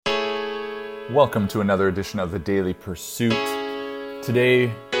Welcome to another edition of the Daily Pursuit.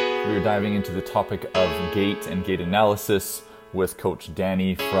 Today, we are diving into the topic of GAIT and GAIT analysis with Coach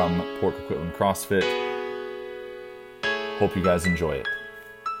Danny from Port Coquitlam CrossFit. Hope you guys enjoy it.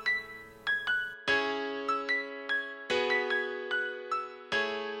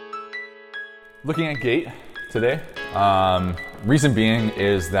 Looking at GAIT today, reason being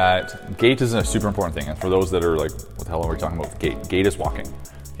is that GAIT is a super important thing. And for those that are like, what the hell are we talking about with GAIT? GAIT is walking.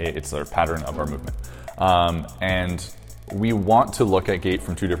 It's our pattern of our movement. And we want to look at GAIT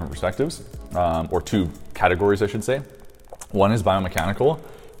from two different perspectives, or two categories, I should say. One is biomechanical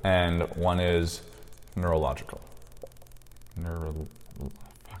and one is neurological.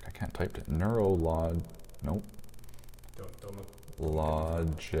 I can't type it. Neurological.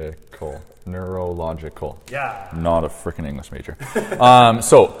 Yeah. Not a freaking English major.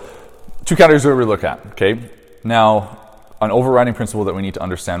 So, two categories that we look at, okay? Now, an overriding principle that we need to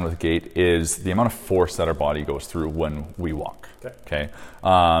understand with GAIT is the amount of force that our body goes through when we walk, okay?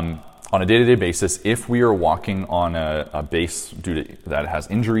 On a day-to-day basis, if we are walking on a base that has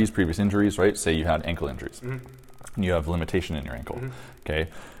injuries, previous injuries, right? Say you had ankle injuries, and you have limitation in your ankle, okay?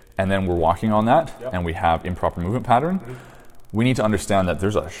 And then we're walking on that, and we have improper movement pattern. We need to understand that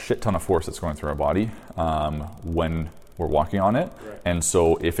there's a shit ton of force that's going through our body when we're walking on it. Right. And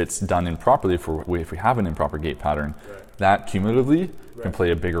so if it's done improperly, if we have an improper GAIT pattern, that cumulatively can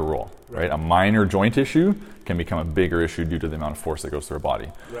play a bigger role, right? A minor joint issue can become a bigger issue due to the amount of force that goes through our body.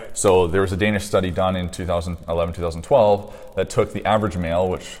 Right. So there was a Danish study done in 2011, 2012 that took the average male,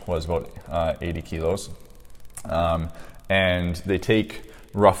 which was about 80 kilos, and they take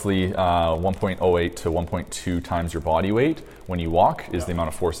roughly 1.08 to 1.2 times your body weight when you walk is the amount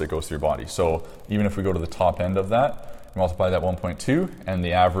of force that goes through your body. So even if we go to the top end of that, multiply that 1.2, and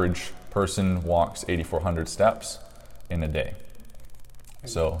the average person walks 8,400 steps in a day.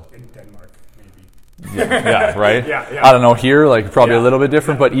 So in Denmark, maybe. Yeah, right? Yeah. I don't know, here, like probably a little bit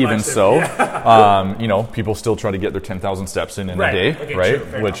different, but even so, people still try to get their 10,000 steps in a day, okay, right?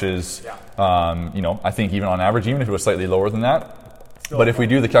 True, which is, I think even on average, even if it was slightly lower than that, but if we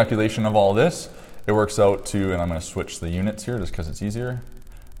do the calculation of all this, it works out to, and I'm going to switch the units here just because it's easier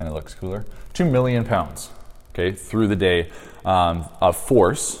and it looks cooler, 2 million pounds, okay, through the day of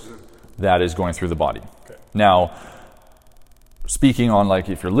force that is going through the body. Okay. Now, speaking on like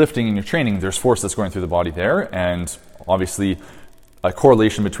if you're lifting and you're training, there's force that's going through the body there, and obviously a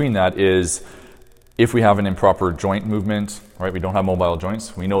correlation between that is if we have an improper joint movement, right, we don't have mobile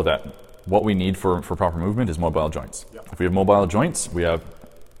joints, we know that what we need for proper movement is mobile joints. Yep. If we have mobile joints, we have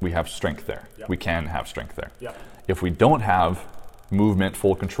strength there. Yep. We can have strength there. Yep. If we don't have movement,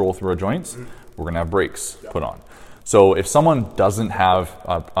 full control through our joints, we're going to have brakes put on. So if someone doesn't have,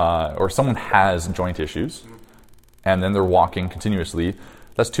 or someone has joint issues, and then they're walking continuously,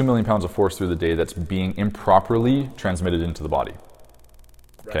 that's 2 million pounds of force through the day that's being improperly transmitted into the body.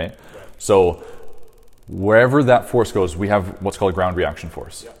 Okay? Right. So wherever that force goes, we have what's called ground reaction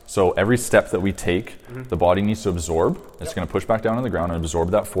force. Yep. So every step that we take, the body needs to absorb. It's going to push back down on the ground and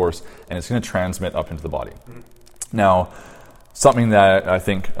absorb that force, and it's going to transmit up into the body. Now, something that I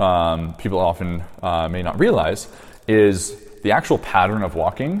think people often may not realize is the actual pattern of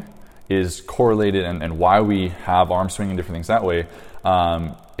walking is correlated, and why we have arm swing and different things that way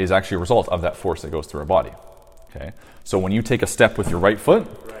is actually a result of that force that goes through our body. Okay, so when you take a step with your right foot,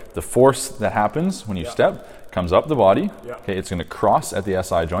 the force that happens when you step comes up the body. Okay, it's going to cross at the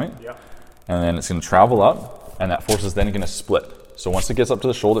SI joint, and then it's going to travel up, and that force is then going to split. So once it gets up to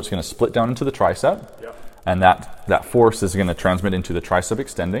the shoulder, it's going to split down into the tricep, and that force is going to transmit into the tricep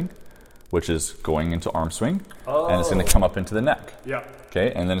extending, which is going into arm swing, and it's going to come up into the neck.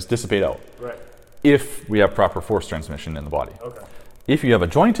 Okay, and then it's dissipate out. Right. If we have proper force transmission in the body. Okay. If you have a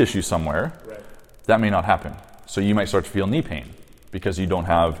joint issue somewhere, that may not happen. So you might start to feel knee pain because you don't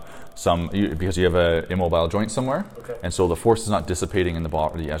have because you have an immobile joint somewhere, and so the force is not dissipating in the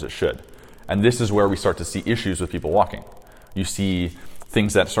body as it should. And this is where we start to see issues with people walking. You see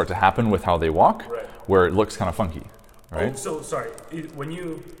things that start to happen with how they walk, where it looks kind of funky, right? Oh, so sorry,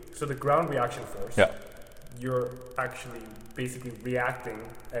 so the ground reaction force, you're actually basically reacting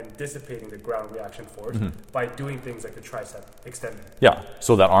and dissipating the ground reaction force by doing things like the tricep extending. Yeah,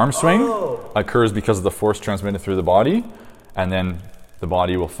 so that arm swing occurs because of the force transmitted through the body, and then the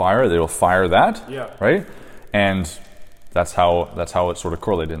body will fire. They will fire that, right? And that's how it's sort of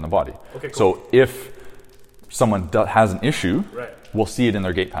correlated in the body. Okay, cool. So if someone has an issue, we'll see it in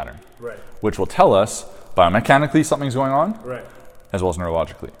their GAIT pattern, which will tell us biomechanically something's going on, as well as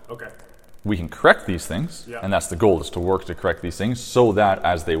neurologically. Okay. we can correct these things, and that's the goal, is to work to correct these things so that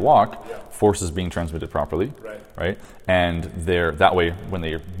as they walk, force is being transmitted properly, right? And that way, when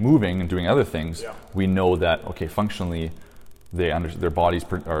they're moving and doing other things, we know that, okay, functionally, their bodies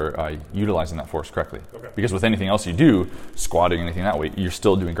are utilizing that force correctly. Because with anything else you do, squatting, anything that way, you're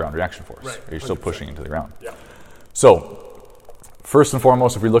still doing ground reaction force. Right. You're still pushing into the ground. So, first and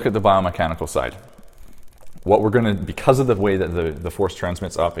foremost, if we look at the biomechanical side, what we're going to, because of the way that the force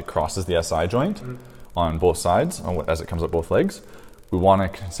transmits up, it crosses the SI joint on both sides, as it comes up both legs, we want to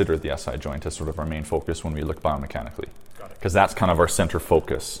consider the SI joint as sort of our main focus when we look biomechanically. Because that's kind of our center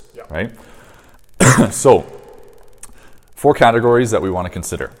focus, right? So, 4 categories that we want to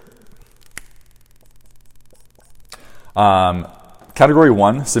consider. Category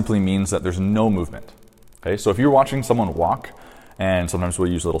 1 simply means that there's no movement. Okay, so if you're watching someone walk, and sometimes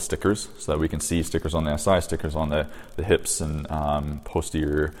we'll use little stickers so that we can see stickers on the SI, stickers on the hips and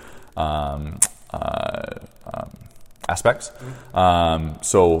posterior aspects.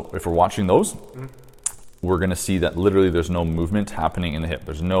 So if we're watching those, we're going to see that literally there's no movement happening in the hip.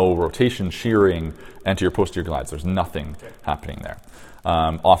 There's no rotation, shearing, anterior posterior glides. There's nothing happening there.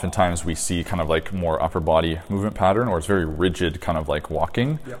 Oftentimes we see kind of like more upper body movement pattern, or it's very rigid kind of like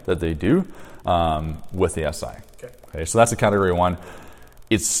walking that they do with the SI. Okay, so that's a category 1.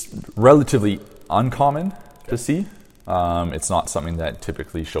 It's relatively uncommon to see. It's not something that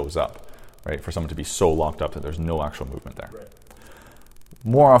typically shows up, right? For someone to be so locked up that there's no actual movement there. Right.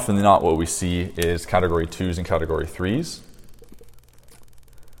 More often than not, what we see is category 2s and category 3s.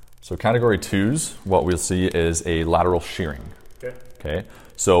 So category 2s, what we'll see is a lateral shearing. Okay,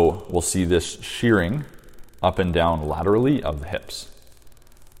 so we'll see this shearing up and down laterally of the hips.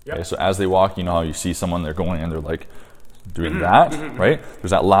 Okay, so as they walk, you know how you see someone, they're going and they're like doing that, right?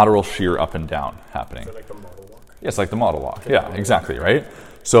 There's that lateral shear up and down happening. Is it like the model walk? Yeah, it's like the model walk. Yeah, exactly, right?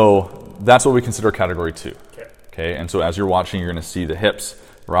 So that's what we consider category 2. Okay, and so as you're watching, you're going to see the hips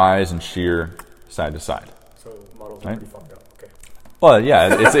rise and shear side to side. So models are pretty fucked up. Okay. Well,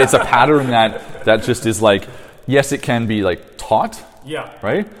 yeah, it's a pattern that just is like, yes, it can be like taught,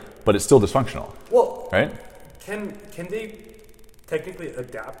 right? But it's still dysfunctional. Well, right? Can they technically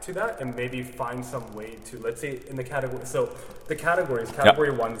adapt to that and maybe find some way to, let's say in the category, so the categories,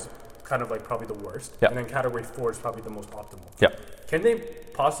 category 1's kind of like probably the worst, and then category 4 is probably the most optimal. Can they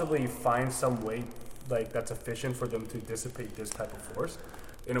possibly find some way like that's efficient for them to dissipate this type of force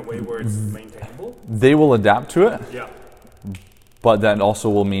in a way where it's maintainable? They will adapt to it. But that also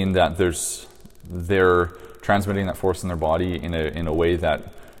will mean that they're transmitting that force in their body in a way that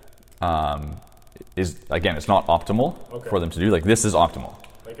is, again, it's not optimal for them to do. Like, this is optimal,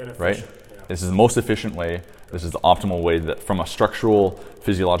 right? This is the most efficient way. This is the optimal way that, from a structural,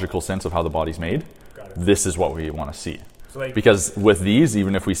 physiological sense of how the body's made, this is what we want to see. So like, because with these,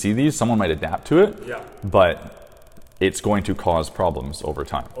 even if we see these, someone might adapt to it, but it's going to cause problems over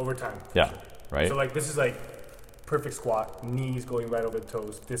time. Sure. Right? So like, this is like perfect squat, knees going right over the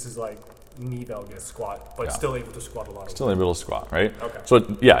toes. This is like knee valgus squat, but still able to squat a lot. Still able to squat, right? So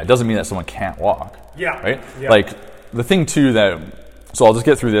it doesn't mean that someone can't walk. Right? Like, the thing too so I'll just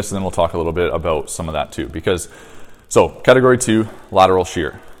get through this and then we'll talk a little bit about some of that too, because, so category 2, lateral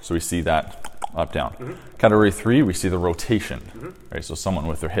shear. So we see that up, down. Category 3, we see the rotation, right? So someone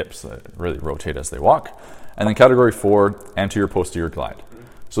with their hips that really rotate as they walk. And then category 4, anterior posterior glide.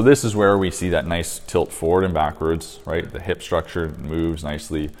 So this is where we see that nice tilt forward and backwards, right? The hip structure moves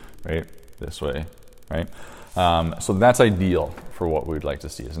nicely, right? This way, right? So that's ideal for what we'd like to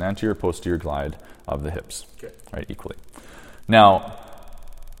see, is an anterior posterior glide of the hips, right? Equally. Now,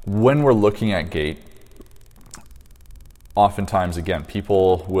 when we're looking at GAIT, oftentimes, again,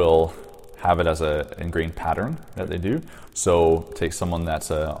 people will have it as an ingrained pattern that they do. So take someone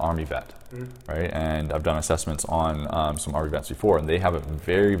that's an Army vet, right? And I've done assessments on some Army vets before, and they have a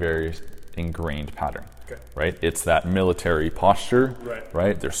very, very ingrained pattern, right? It's that military posture,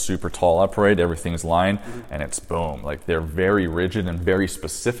 right? They're super tall upright, everything's lined, and it's boom. Like, they're very rigid and very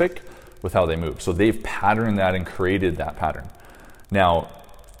specific with how they move. So they've patterned that and created that pattern. Now,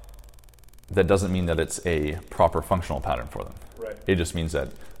 that doesn't mean that it's a proper functional pattern for them. It just means that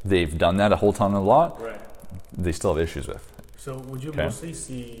they've done that a whole ton, a lot. They still have issues with. So would you mostly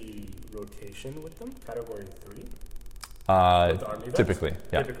see rotation with them, category 3? Typically,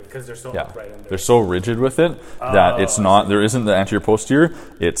 Typically, because they're so upright and they're so rigid with it that it's not. There isn't the anterior posterior.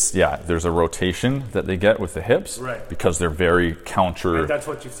 It's there's a rotation that they get with the hips, because they're very and that's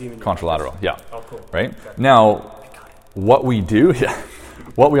what you've seen in contralateral. Oh, cool. Right? Now, what we do,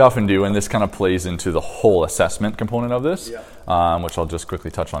 what we often do, and this kind of plays into the whole assessment component of this, which I'll just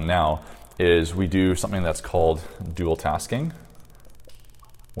quickly touch on now, is we do something that's called dual tasking.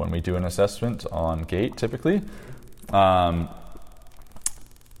 when we do an assessment on GAIT typically.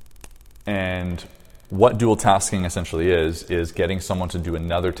 And what dual tasking essentially is getting someone to do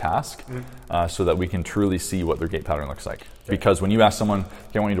another task so that we can truly see what their gait pattern looks like. Okay. Because when you ask someone,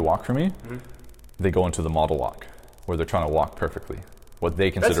 "Okay, I want you to walk for me," they go into the model walk where they're trying to walk perfectly, what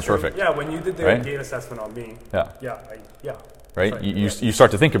they consider perfect. Yeah, when you did the gait assessment on me. Yeah. Right? Sorry, you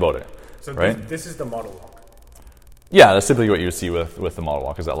start to think about it. So right? This is the model walk. Yeah, that's typically what you would see with the model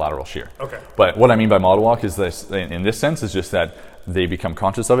walk, is that lateral shear. Okay. But what I mean by model walk is this, in this sense, is just that they become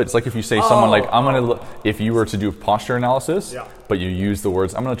conscious of it. It's like if you say someone like, I'm going to look, if you were to do posture analysis, but you use the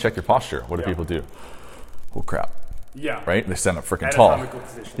words, I'm going to check your posture. What do people do? Oh crap. Yeah. Right? They stand up freaking tall.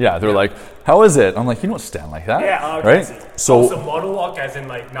 Position. Yeah, they're like, how is it? I'm like, you don't stand like that. Yeah, right? So model walk as in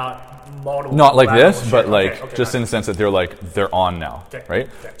like not model. Not like this, but like just in the sense that they're on now. Okay. Right?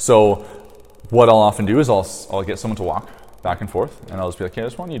 Okay. So what I'll often do is I'll get someone to walk back and forth, and I'll just be like, "Okay, I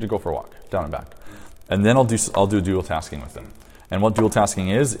just want you to go for a walk, down and back," and then I'll do dual tasking with them. And what dual tasking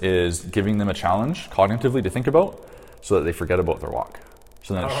is giving them a challenge cognitively to think about, so that they forget about their walk.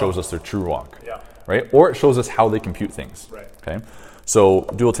 So then it shows us their true walk, right? Or it shows us how they compute things. Right. Okay. So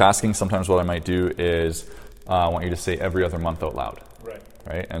dual tasking. Sometimes what I might do is I want you to say every other month out loud. Right.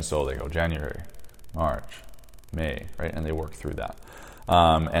 Right. And so they go January, March, May, right, and they work through that.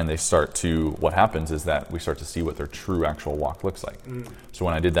 And they start to, what happens is that we start to see what their true actual walk looks like. So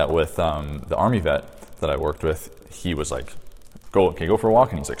when I did that with the Army vet that I worked with, he was like, go for a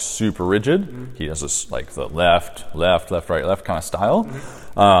walk, and he's like super rigid. He does this like the left, right kind of style.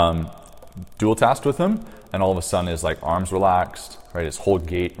 Dual tasked with him, and all of a sudden his like arms relaxed, right, his whole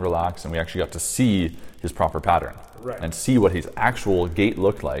gait relaxed, and we actually got to see his proper pattern and see what his actual gait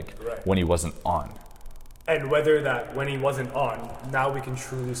looked like when he wasn't on. And whether that when he wasn't on, now we can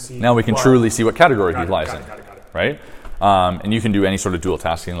truly see. Now we can truly see what category he lies in, right? And you can do any sort of dual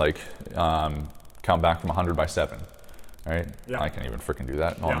tasking, like count back from 100 by 7, right? Yeah. I can't even freaking do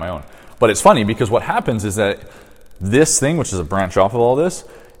that on my own. But it's funny because what happens is that this thing, which is a branch off of all this,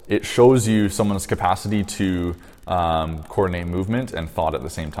 it shows you someone's capacity to coordinate movement and thought at the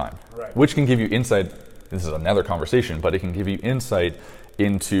same time, which can give you insight. This is another conversation, but it can give you insight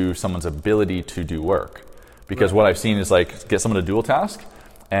into someone's ability to do work. Because what I've seen is like get someone to dual task,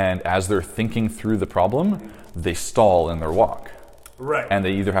 and as they're thinking through the problem, they stall in their walk. Right. And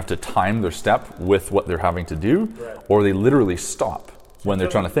they either have to time their step with what they're having to do, or they literally stop when they're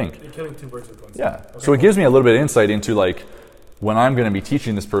trying to think. You're killing two birds with one stone. Yeah. Okay, so it gives me a little bit of insight into like when I'm going to be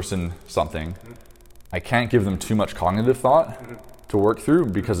teaching this person something, I can't give them too much cognitive thought to work through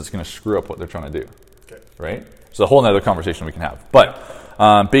because it's going to screw up what they're trying to do. Okay. Right? So a whole other conversation we can have.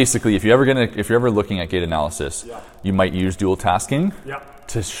 But basically, if you're ever looking at gait analysis, you might use dual tasking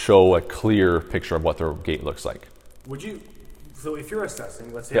to show a clear picture of what their gait looks like. Would you? So if you're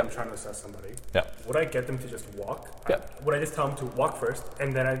assessing, let's say I'm trying to assess somebody, would I get them to just walk? Would I just tell them to walk first,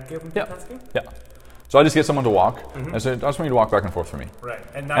 and then I give them dual tasking? Yeah. So I just get someone to walk. I say, I just want you to walk back and forth for me. Right.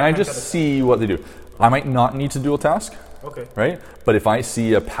 And I just see what they do. I might not need to dual task. Okay. Right? But if I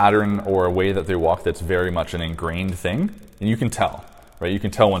see a pattern or a way that they walk that's very much an ingrained thing, and you can tell, right? You can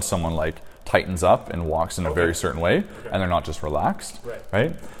tell when someone like tightens up and walks in a very certain way, and they're not just relaxed,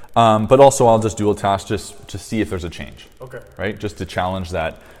 right? But also I'll just dual task just to see if there's a change, right? Just to challenge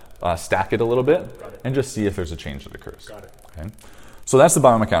that, stack it a little bit, and just see if there's a change that occurs. Got it. Okay? So that's the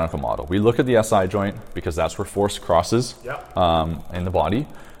biomechanical model. We look at the SI joint because that's where force crosses in the body,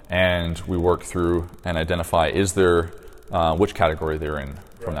 and we work through and identify is there which category they're in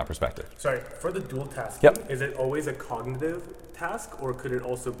from that perspective. Sorry, for the dual tasking, is it always a cognitive task, or could it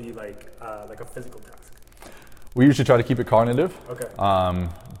also be like a physical task? We usually try to keep it cognitive. Okay.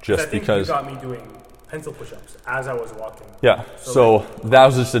 Just I think because you got me doing pencil push-ups as I was walking. Yeah. So that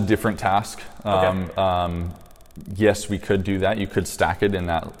was just a different task. Yes, we could do that. You could stack it in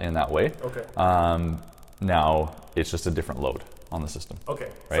that way. Okay. Now it's just a different load on the system. Okay.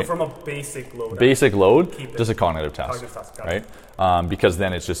 Right? So from a basic load. Basic load, just a cognitive task. Right. Because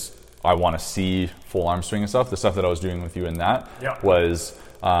then it's just I want to see full arm swing and stuff. The stuff that I was doing with you in that was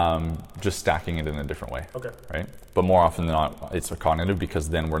just stacking it in a different way. Okay. Right. But more often than not, it's a cognitive because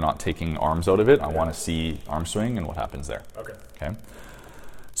then we're not taking arms out of it. I want to see arm swing and what happens there. Okay. Okay.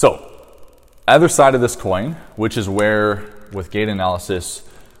 So, other side of this coin, which is where with gait analysis,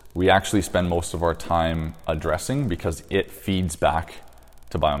 we actually spend most of our time addressing because it feeds back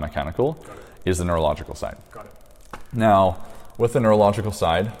to biomechanical, is the neurological side. Got it. Now, with the neurological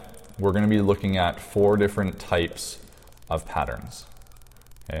side, we're going to be looking at 4 different types of patterns.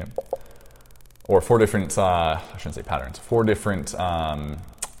 Okay. Or 4 different, I shouldn't say patterns, 4 different,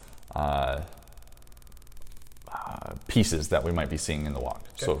 pieces that we might be seeing in the walk.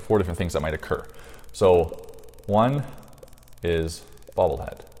 Okay. So 4 different things that might occur. So one is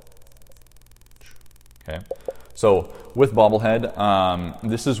bobblehead. Okay. So with bobblehead,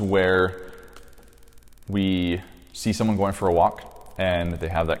 this is where we see someone going for a walk and they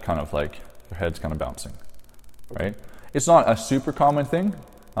have that kind of like, their head's kind of bouncing, right? It's not a super common thing.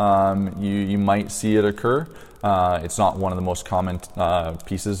 You might see it occur. It's not one of the most common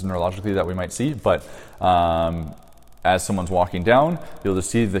pieces neurologically that we might see, but as someone's walking down, you'll just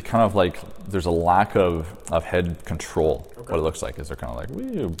see the kind of like, there's a lack of head control. Okay. What it looks like is they're kind of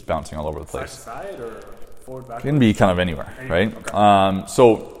like bouncing all over the place. Side to side or forward, back? It can be kind of anywhere, right? Okay.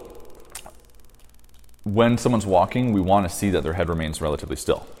 So when someone's walking, we want to see that their head remains relatively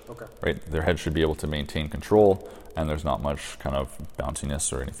still. Okay. Right? Their head should be able to maintain control, and there's not much kind of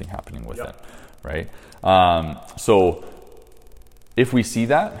bounciness or anything happening with it, right? So if we see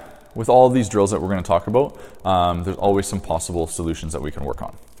that, with all of these drills that we're going to talk about, there's always some possible solutions that we can work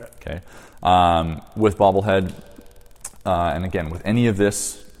on. Okay. With bobblehead, and again, with any of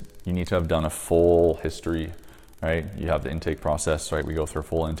this, you need to have done a full history, right? You have the intake process, right? We go through a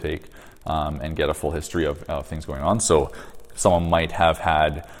full intake and get a full history of things going on. So someone might have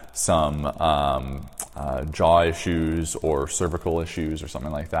had some jaw issues or cervical issues or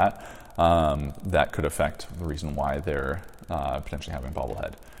something like that. That could affect the reason why they're potentially having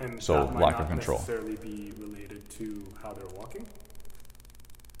bobblehead. And so that might lack not of control. necessarily be related to how they're walking.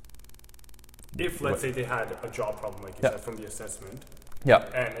 If let's say they had a jaw problem, like you said from the assessment,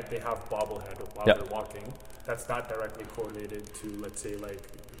 and if they have bobblehead while they're walking, that's not directly correlated to, let's say, like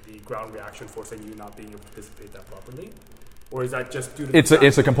the ground reaction force and you not being able to dissipate that properly, or is that just due to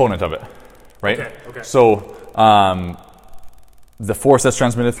it's a component of it, right? Okay. So the force that's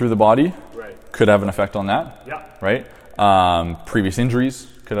transmitted through the body could have an effect on that, right? Previous injuries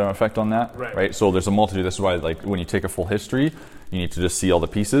could have an effect on that, right? So there's a multitude. This is why, like, when you take a full history, you need to just see all the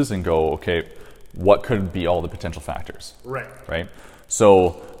pieces and go, okay, what could be all the potential factors, right?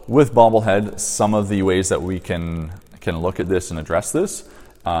 So with bobblehead, some of the ways that we can look at this and address this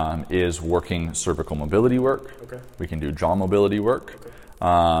is working cervical mobility work. We can do jaw mobility work.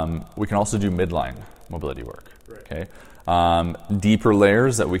 We can also do midline mobility work. Okay. Deeper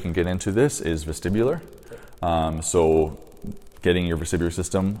layers that we can get into this is vestibular. So getting your vestibular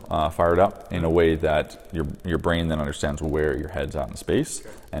system fired up in a way that your brain then understands where your head's at in space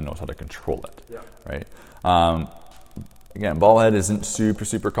and knows how to control it, right? Again, bobblehead isn't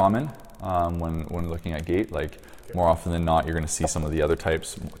super common when looking at GAIT. Like, more often than not, you're going to see some of the other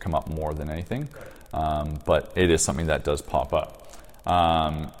types come up more than anything, but it is something that does pop up.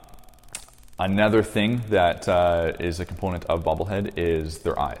 Another thing that is a component of bobblehead is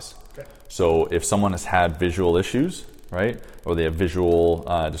their eyes. So if someone has had visual issues, right, or they have visual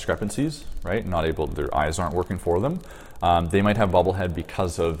discrepancies, right, their eyes aren't working for them, they might have bobblehead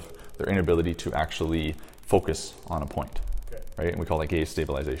because of their inability to actually focus on a point, right? And we call that gaze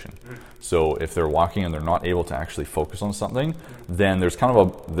stabilization. So if they're walking and they're not able to actually focus on something, then there's kind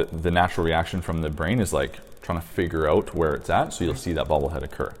of the natural reaction from the brain is like trying to figure out where it's at. So you'll see that bobblehead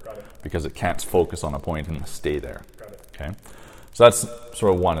occur because it can't focus on a point and stay there. Okay. So that's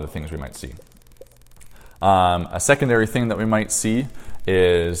sort of one of the things we might see. A secondary thing that we might see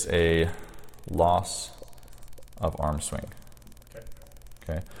is a loss of arm swing.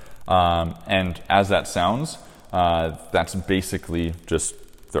 Okay. And as that sounds, that's basically just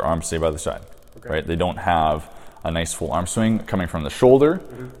their arms stay by the side, right? They don't have a nice full arm swing coming from the shoulder,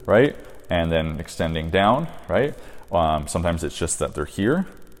 right? And then extending down, right? Sometimes it's just that they're here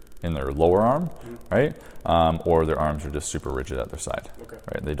in their lower arm, right? Or their arms are just super rigid at their side,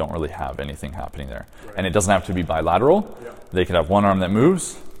 right? They don't really have anything happening there. And it doesn't have to be bilateral. They could have one arm that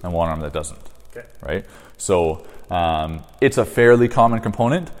moves and one arm that doesn't, right? So it's a fairly common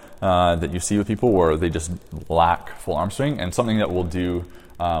component that you see with people where they just lack full arm swing. And something that we'll do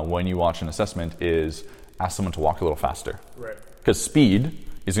when you watch an assessment is ask someone to walk a little faster. Because speed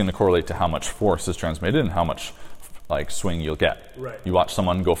is going to correlate to how much force is transmitted and how much swing you'll get. You watch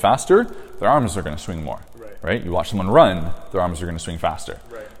someone go faster, their arms are going to swing more. Right? You watch someone run, their arms are going to swing faster.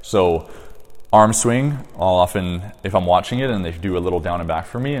 So arm swing, I'll often, if I'm watching it and they do a little down and back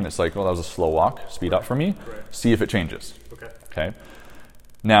for me and it's like, well, that was a slow walk, speed up for me, see if it changes. Okay.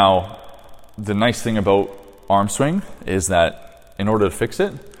 Now, the nice thing about arm swing is that in order to fix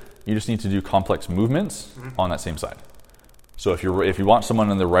it, you just need to do complex movements on that same side. So if you watch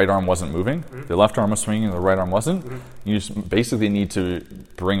someone and their right arm wasn't moving, their left arm was swinging and the right arm wasn't, you just basically need to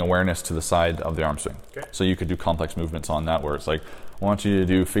bring awareness to the side of the arm swing. So you could do complex movements on that where it's like, I want you to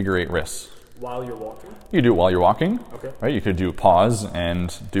do figure 8 wrists, while you're walking? You can do it while you're walking. Okay. Right? You could do pause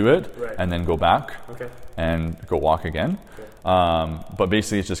and do it, right. and then go back okay. and go walk again. Okay. But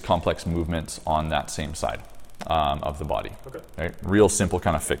basically, it's just complex movements on that same side of the body. Okay. Right? Real simple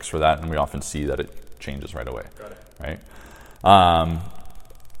kind of fix for that, and we often see that it changes right away. Got it. Right?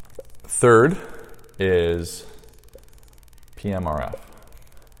 Third is PMRF,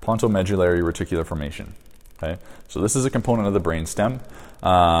 pontomedullary reticular formation. Okay, so this is a component of the brainstem.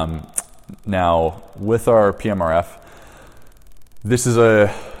 Now, with our PMRF, this is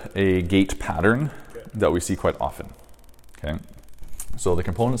a GAIT pattern that we see quite often. Okay, so the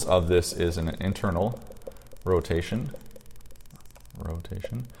components of this is an internal rotation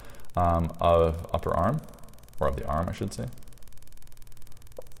of upper arm, or of the arm, I should say,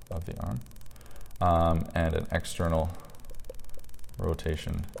 of the arm, and an external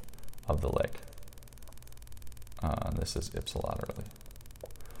rotation of the leg. This is ipsilaterally.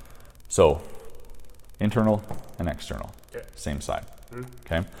 So, internal and external, same side.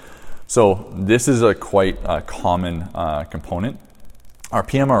 Okay, so this is a quite common component. Our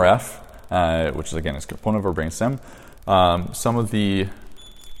PMRF, which is again is a component of our brainstem. Some of the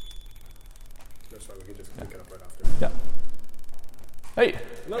that's why we can just pick it up right after. Yeah. Hey.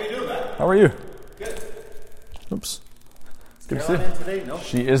 How are you doing, man? How are you? Good. Oops. Is Good to Caroline see. in today? No.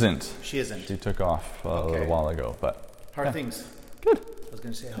 She isn't. She isn't. She took off a little while ago, but How are things? good. I was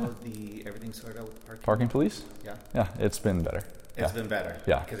going to say, how's everything sorted out with the parking? Parking police? Yeah. Yeah, it's been better. It's been better.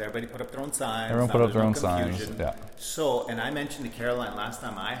 Yeah. Because everybody put up their own signs. Everyone now put up there's their no own signs. confusion. Yeah. So, and I mentioned to Caroline last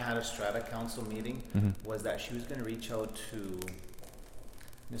time I had a Strata Council meeting, was that she was going to reach out to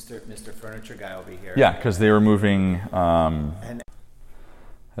Mr. Furniture guy over here. Yeah, because they were moving. And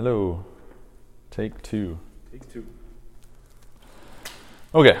Hello. Take two. Take two.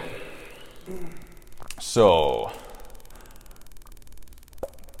 Okay. So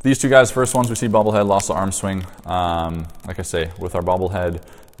these two guys, first ones we see bobblehead, loss of arm swing. Like I say, with our bobblehead,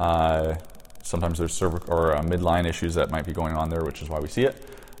 sometimes there's cervical or midline issues that might be going on there, which is why we see it.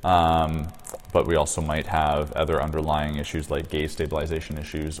 But we also might have other underlying issues like gaze stabilization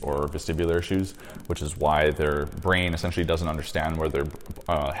issues or vestibular issues, which is why their brain essentially doesn't understand where their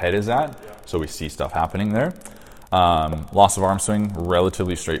head is at. So we see stuff happening there. Loss of arm swing,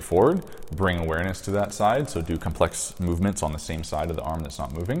 relatively straightforward. Bring awareness to that side, so do complex movements on the same side of the arm that's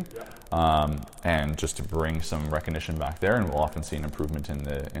not moving, and just to bring some recognition back there, and we'll often see an improvement in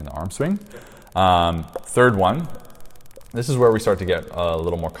the arm swing. Third one, this is where we start to get a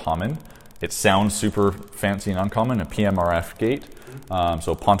little more common. It sounds super fancy and uncommon, a PMRF GAIT,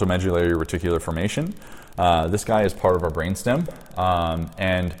 so pontomedullary reticular formation. This guy is part of our brainstem,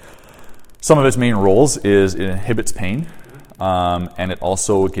 and some of its main roles is it inhibits pain, and it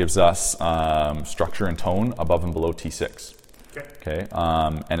also gives us structure and tone above and below T6. Okay,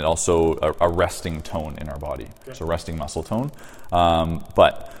 and it also a resting tone in our body, so resting muscle tone.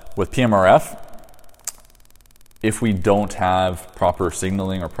 But with PMRF, if we don't have proper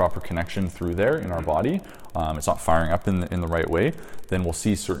signaling or proper connection through there in our body, it's not firing up in the right way, then we'll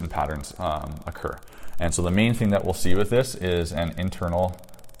see certain patterns occur. And so the main thing that we'll see with this is an internal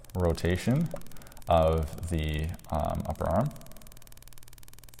rotation of the upper arm,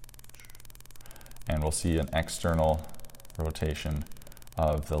 and we'll see an external rotation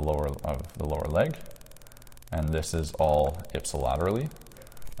of the lower leg, and this is all ipsilaterally,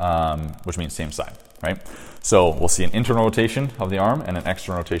 which means same side, right? So we'll see an internal rotation of the arm and an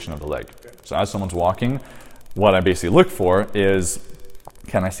external rotation of the leg. So as someone's walking, what I basically look for is,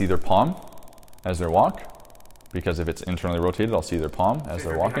 can I see their palm as they walk? Because if it's internally rotated, I'll see their palm as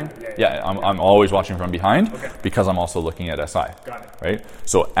they're walking. I'm always watching from behind because I'm also looking at SI. Got it. Right?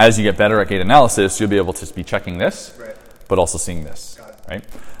 So as you get better at gait analysis, you'll be able to be checking this, but also seeing this. Got it.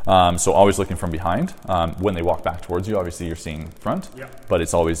 Right? So always looking from behind. When they walk back towards you, obviously you're seeing front, but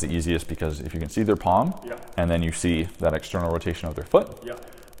it's always the easiest because if you can see their palm and then you see that external rotation of their foot,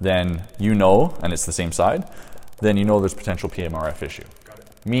 then you know, and it's the same side, then you know there's potential PMRF issue. Got it.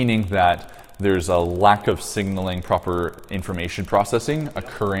 Meaning that there's a lack of signaling, proper information processing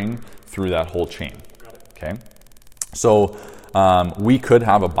occurring through that whole chain. Okay, so we could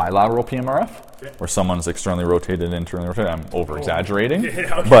have a bilateral PMRF where someone's externally rotated, internally rotated. I'm over exaggerating,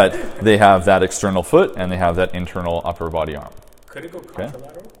 but they have that external foot and they have that internal upper body arm. Could it go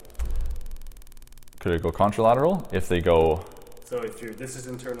contralateral? Could it go contralateral if they go? So if this is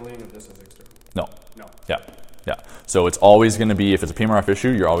internally and this is external. No. No. Yeah. Yeah. So it's always going to be, if it's a PMRF issue,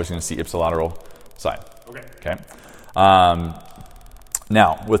 you're always going to see ipsilateral side. Okay.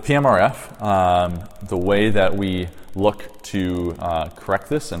 Now, with PMRF, the way that we look to correct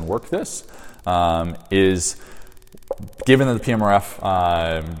this and work this is, given that the PMRF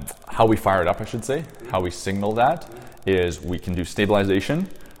how we fire it up, I should say, how we signal that is we can do stabilization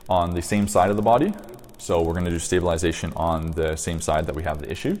on the same side of the body. So we're going to do stabilization on the same side that we have the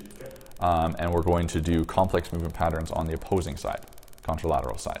issue. And we're going to do complex movement patterns on the opposing side,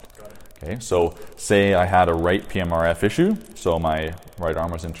 contralateral side. Okay, so say I had a right PMRF issue, so my right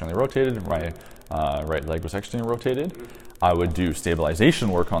arm was internally rotated, my right leg was externally rotated. I would do stabilization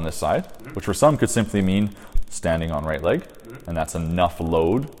work on this side, which for some could simply mean standing on right leg, and that's enough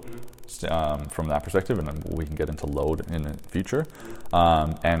load from that perspective, and then we can get into load in the future.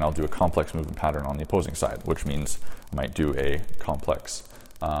 And I'll do a complex movement pattern on the opposing side, which means I might do a complex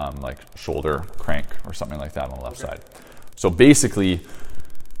like shoulder crank or something like that on the left side. So basically,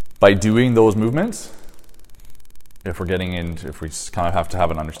 by doing those movements, if we kind of have to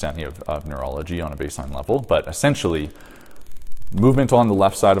have an understanding of neurology on a baseline level, but essentially, movement on the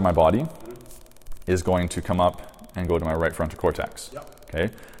left side of my body is going to come up and go to my right frontal cortex. Okay,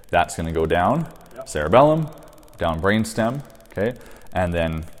 that's going to go down cerebellum, down brainstem, okay, and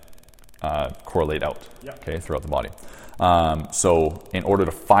then correlate out, okay, throughout the body. So in order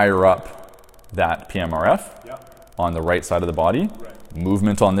to fire up that PMRF on the right side of the body,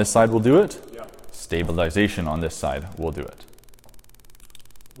 movement on this side will do it. Stabilization on this side will do it.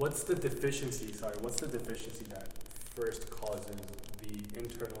 What's the deficiency that first causes the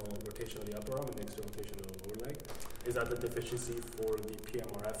internal rotation of the upper arm and the external rotation of the lower leg? Is that the deficiency for the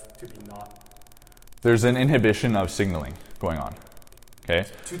PMRF to be not? There's an inhibition of signaling going on. Okay.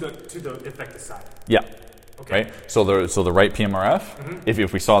 To the effective side. Yeah. Okay. Right. So the right PMRF,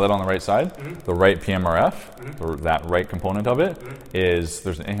 if we saw that on the right side, the right PMRF, or that right component of it, is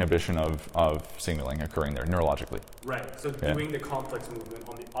there's an inhibition of signaling occurring there neurologically. Right. So doing the complex movement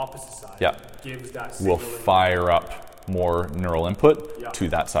on the opposite side gives that signaling. Will fire up more neural input to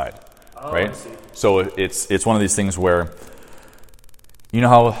that side. Right. I see. So it's one of these things where, you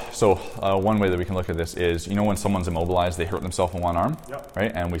know how, one way that we can look at this is, you know, when someone's immobilized, they hurt themselves in one arm,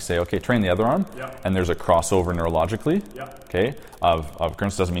 right? And we say, okay, train the other arm, and there's a crossover neurologically, okay, of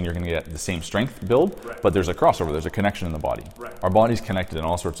occurrence. Doesn't mean you're going to get the same strength build, but there's a crossover, there's a connection in the body. Our body's connected in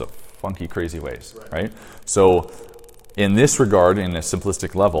all sorts of funky, crazy ways, right? So in this regard, in a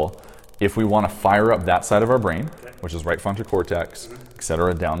simplistic level, if we want to fire up that side of our brain, which is right frontal cortex, et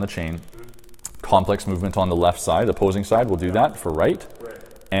cetera, down the chain, complex movement on the left side, opposing side, will do that for right.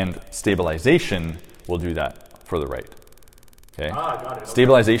 And stabilization will do that for the right. Okay. Got it.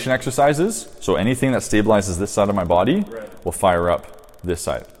 Stabilization exercises, so anything that stabilizes this side of my body will fire up this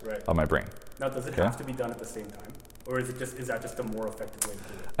side of my brain. Now, does it have to be done at the same time? Or is that just a more effective way to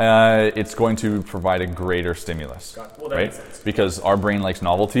do it? It's going to provide a greater stimulus. Well, that makes sense. Because our brain likes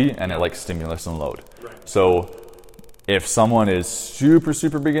novelty and it likes stimulus and load. So if someone is super,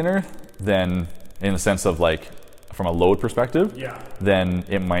 super beginner, then in the sense of like from a load perspective, then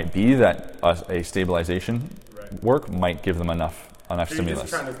it might be that a stabilization work might give them enough so stimulus. You're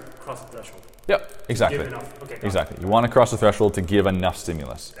just trying to cross the threshold. Yep, exactly. Okay, exactly. You want to cross the threshold to give enough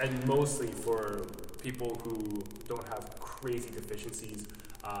stimulus. And mostly for people who don't have crazy deficiencies,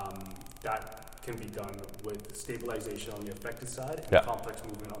 that can be done with stabilization on the affected side and complex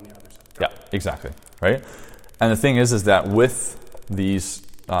movement on the other side. Exactly. Right. And the thing is that with these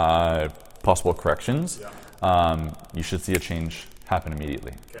possible corrections, you should see a change happen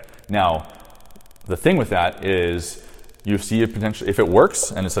immediately. Now, the thing with that is you see a potential, if it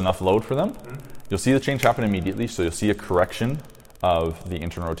works and it's enough load for them, you'll see the change happen immediately. So you'll see a correction of the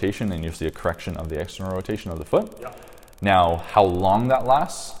internal rotation and you'll see a correction of the external rotation of the foot. Now, how long that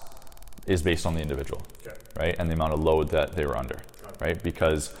lasts is based on the individual, right? And the amount of load that they were under, right?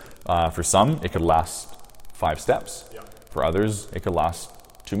 Because for some, it could last 5 steps. For others, it could last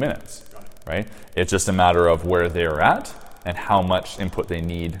 2 minutes. Right? It's just a matter of where they're at and how much input they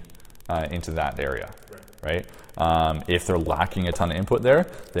need into that area, right? If they're lacking a ton of input there,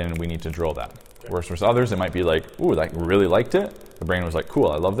 then we need to drill that. Whereas for others, it might be like, ooh, I really liked it. The brain was like,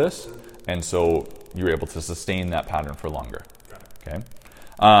 cool, I love this. And so you're able to sustain that pattern for longer, okay?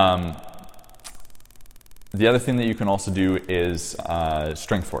 The other thing that you can also do is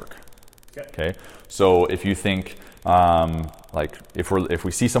strength work, okay? So if you think, like if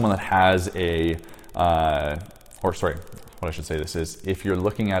we see someone that has if you're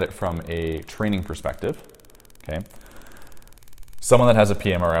looking at it from a training perspective, okay, someone that has a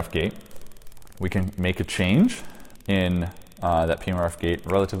PMRF gait, we can make a change in that PMRF gait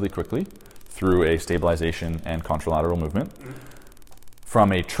relatively quickly through a stabilization and contralateral movement.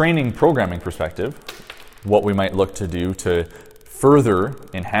 From a training programming perspective, what we might look to do to further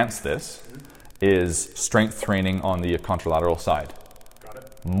enhance this is strength training on the contralateral side,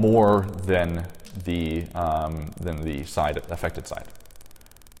 more than the affected side.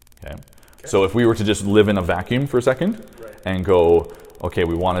 Okay. So if we were to just live in a vacuum for a second and go, okay,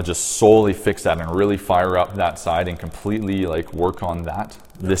 we want to just solely fix that and really fire up that side and completely like work on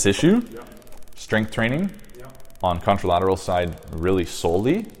this issue, strength training on contralateral side really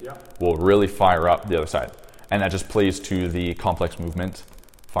solely will really fire up the other side. And that just plays to the complex movement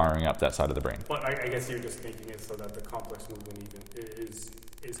firing up that side of the brain. But I guess you're just making it so that the complex movement even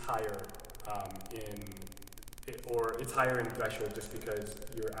is higher or it's higher in threshold just because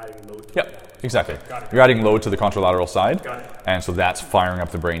you're adding load to it. Exactly. Okay, got it. You're adding load to the contralateral side, got it. And so that's firing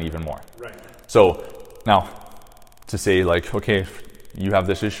up the brain even more. Right. So now, to say like, okay, you have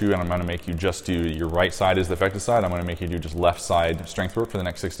this issue and I'm going to make you just do your right side is the affected side, I'm going to make you do just left side strength work for the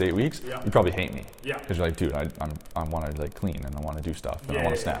next 6 to 8 weeks, you probably hate me. Because you're like, dude, I want to like clean and I want to do stuff and I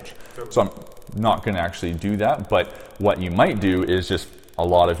want to snatch. Totally. So I'm not going to actually do that, but what you might do is just a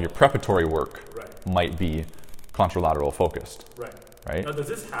lot of your preparatory work might be contralateral focused. Right? Now, does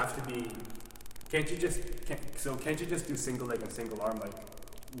this have to be, can't you just do single leg and single arm like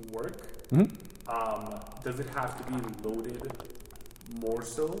work? Does it have to be loaded more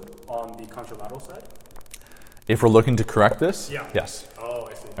so on the contralateral side? If we're looking to correct this, yes. Oh,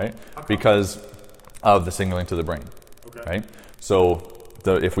 I see. Right? Because of the signaling to the brain. Okay. Right? So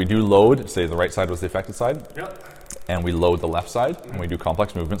if we do load, say the right side was the affected side, and we load the left side, and we do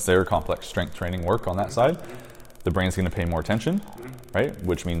complex movements there, complex strength training work on that side, the brain's going to pay more attention, right?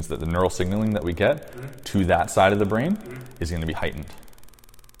 Which means that the neural signaling that we get to that side of the brain is going to be heightened.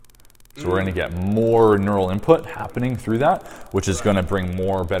 So we're going to get more neural input happening through that, which is going to bring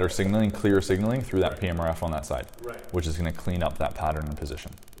more better signaling, clear signaling through that PMRF on that side, which is going to clean up that pattern and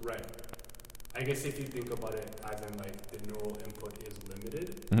position. Right. I guess if you think about it as in like the neural input is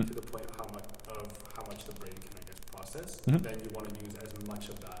limited to the point how much the brain can, I guess, process, then you want to use as much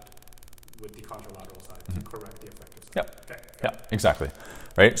of that with the contralateral side to correct the affected side. Yeah, exactly.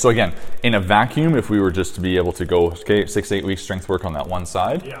 Right? So again, in a vacuum, if we were just to be able to go 6 to 8 weeks strength work on that one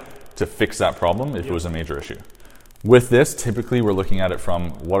side to fix that problem if it was a major issue. With this, typically we're looking at it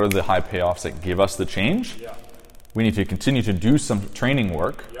from what are the high payoffs that give us the change. We need to continue to do some training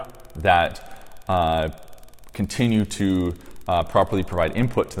work that continue to properly provide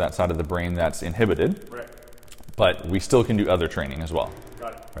input to that side of the brain that's inhibited. But we still can do other training as well.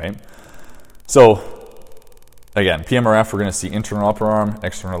 Right? So, again, PMRF, we're going to see internal upper arm,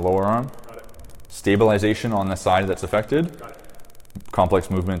 external lower arm, stabilization on the side that's affected, complex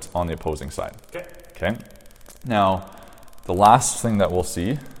movement on the opposing side. Okay. Now, the last thing that we'll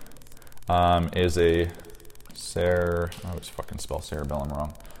see is a I always fucking spell cerebellum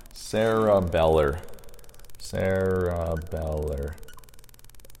wrong. Cerebellar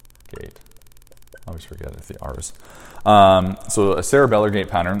gait. I always forget the R's. So a cerebellar gait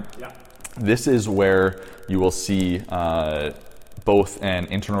pattern. This is where you will see both an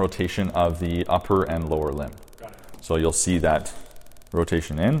internal rotation of the upper and lower limb. So you'll see that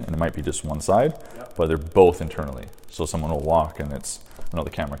rotation in, and it might be just one side, but they're both internally. So someone will walk, and I know the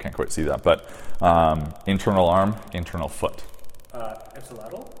camera can't quite see that, but internal arm, internal foot.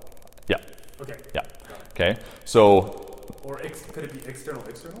 Ipsilateral? Yeah. Okay. Yeah. Okay. So. Or could it be external?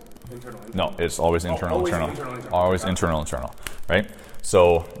 Internal? No, it's always internal, always internal. Always internal, right?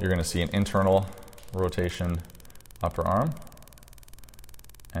 So you're going to see an internal rotation upper arm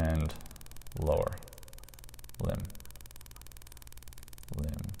and lower limb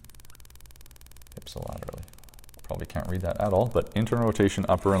ipsilaterally. Probably can't read that at all, but internal rotation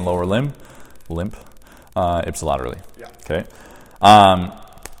upper and lower limb ipsilaterally. Okay.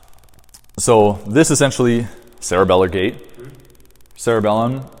 So this essentially cerebellar gait.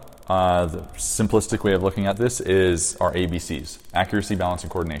 Cerebellum, the simplistic way of looking at this is our ABCs: accuracy, balance,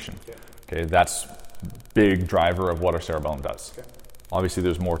 and coordination. Okay, that's big driver of what our cerebellum does. Obviously,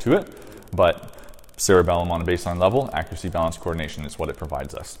 there's more to it, but cerebellum on a baseline level, accuracy, balance, coordination is what it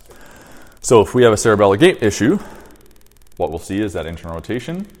provides us. So if we have a cerebellar gait issue, what we'll see is that internal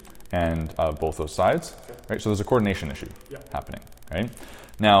rotation and both those sides. Right, so there's a coordination issue happening. Right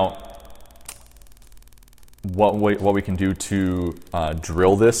now. What we can do to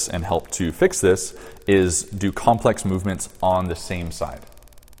drill this and help to fix this is do complex movements on the same side.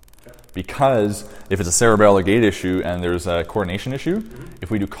 Because if it's a cerebellar gait issue and there's a coordination issue, if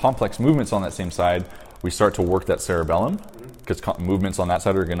we do complex movements on that same side, we start to work that cerebellum, because movements on that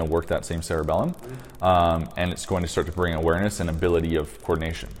side are going to work that same cerebellum, and it's going to start to bring awareness and ability of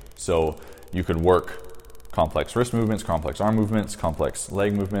coordination. So you could work complex wrist movements, complex arm movements, complex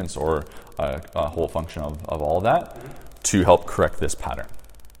leg movements, or a whole function of all of that to help correct this pattern.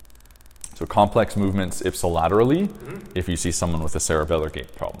 So complex movements ipsilaterally if you see someone with a cerebellar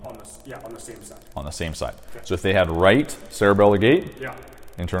gait problem. On the same side. On the same side. So if they had right cerebellar gait,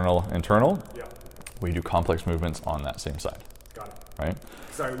 internal, internal. Yeah. We do complex movements on that same side. Got it. Right?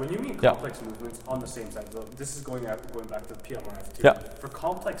 Sorry, when you mean complex movements on the same side, so this is going back to the PMRF too. Yeah. For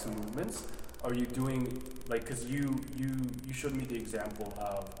complex movements, are you doing, like, because you showed me the example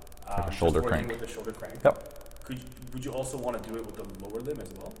of like a shoulder crank. with the shoulder crank. Yep. Would you also want to do it with the lower limb as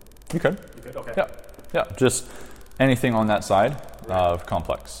well? You could. You could? Okay. Yeah. Yeah. Just anything on that side of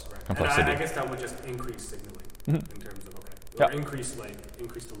complexity. And I guess that would just increase signaling in terms of, or increase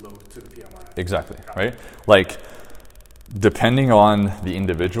the load to the PMRF. Exactly. Right? Like, depending on the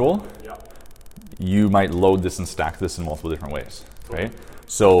individual, you might load this and stack this in multiple different ways, right?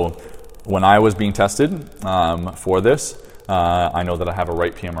 So when I was being tested for this, I know that I have a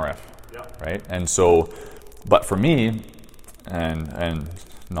right PMRF, right? And so, but for me, and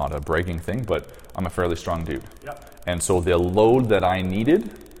not a bragging thing, but I'm a fairly strong dude. And so the load that I needed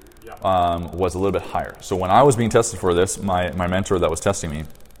was a little bit higher. So when I was being tested for this, my mentor that was testing me,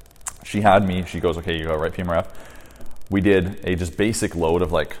 she goes, okay, you got a right PMRF. We did a just basic load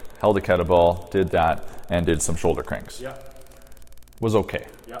of like, held a kettlebell, did that, and did some shoulder cranks. Was okay,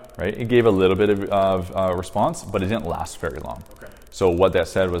 right? It gave a little bit of response, but it didn't last very long. So what that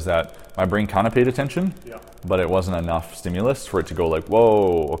said was that my brain kind of paid attention, but it wasn't enough stimulus for it to go like,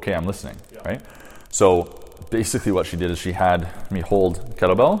 whoa, okay, I'm listening, right? So basically what she did is she had me hold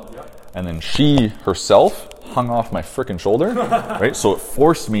kettlebell, and then she herself hung off my freaking shoulder, right? So it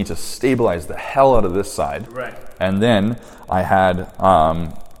forced me to stabilize the hell out of this side. And then I had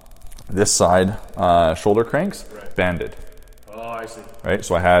this side shoulder cranks banded. Oh, I see. Right?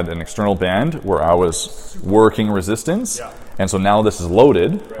 So I had an external band where I was working resistance. And so now this is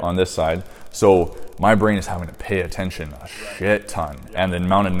loaded on this side. So my brain is having to pay attention a shit ton. And the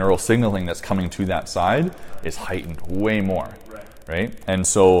amount of neural signaling that's coming to that side is heightened way more. Right? And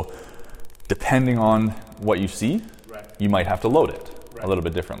so depending on what you see, you might have to load it a little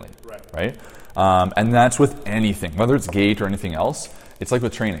bit differently. Right? And that's with anything, whether it's GAIT or anything else. It's like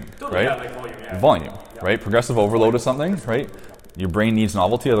with training, right? Like volume, right? Progressive overload of something, right? Your brain needs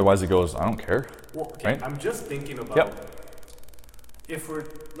novelty, otherwise it goes, I don't care. Well, okay, right? I'm just thinking about if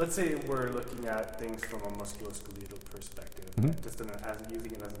let's say we're looking at things from a musculoskeletal perspective, just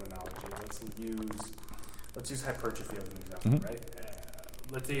using it as an analogy. Let's use hypertrophy as an example, right?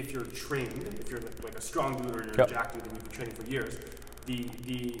 Let's say if you're trained, if you're like a strong dude or you're a jack dude and you've been training for years,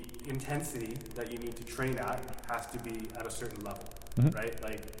 the intensity that you need to train at has to be at a certain level, right?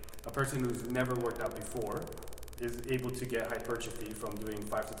 Like a person who's never worked out before is able to get hypertrophy from doing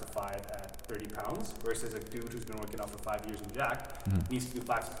 5 sets of 5 at 30 pounds, versus a dude who's been working out for 5 years in jack needs to do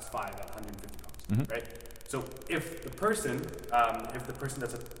 5 sets of 5 at 150 pounds, right? So if the person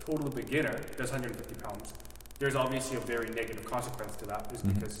that's a total beginner does 150 pounds, there's obviously a very negative consequence to that, is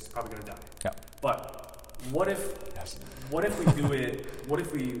because he's probably going to die. But what if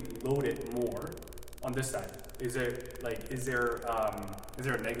we load it more on this side? Is there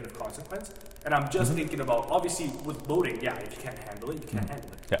a negative consequence? And I'm just thinking about, obviously with loading, if you can't handle it, you can't handle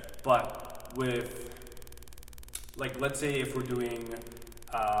it. But with, like, let's say if we're doing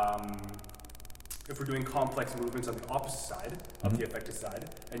complex movements on the opposite side of the affected side,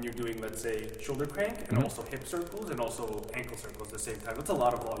 and you're doing, let's say, shoulder crank and also hip circles and also ankle circles at the same time, that's a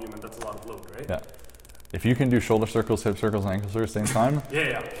lot of volume and that's a lot of load, right? If you can do shoulder circles, hip circles, and ankle circles at the same time,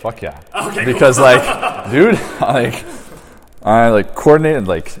 fuck yeah. Okay, because dude, I coordinated,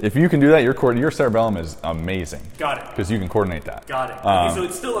 if you can do that, your cerebellum is amazing. Got it. Because you can coordinate that. Got it. Okay, so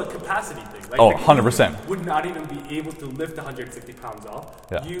it's still a capacity thing. 100%. Would not even be able to lift 160 pounds off.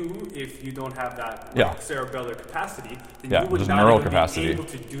 If you don't have that cerebellar capacity, then you would not even be able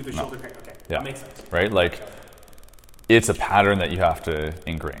to do the shoulder crank. Okay, that makes sense. Right? It's a pattern that you have to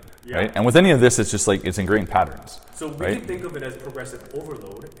ingrain. Right? And with any of this, it's just it's ingrained patterns. So we can think of it as progressive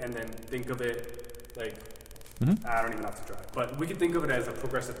overload, and then think of it like, I don't even have to try, but we can think of it as a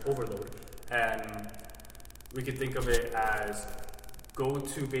progressive overload, and we could think of it as go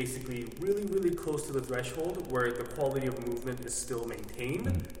to basically really, really close to the threshold where the quality of movement is still maintained,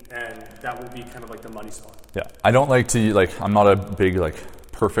 and that will be kind of like the money spot. I don't like to, I'm not a big,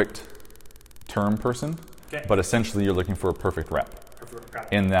 perfect term person, but essentially you're looking for a perfect rep.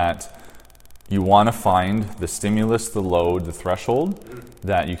 In that you want to find the stimulus, the load, the threshold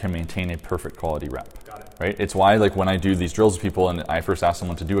that you can maintain a perfect quality rep. Right? It's why when I do these drills with people and I first ask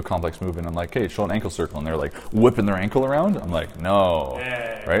someone to do a complex movement, I'm like, hey, show an ankle circle, and they're whipping their ankle around. I'm like, no.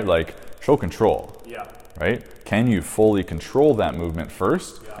 Right? Show control. Right? Can you fully control that movement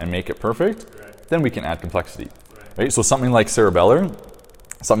first and make it perfect? Then we can add complexity. Right? So something like cerebellar,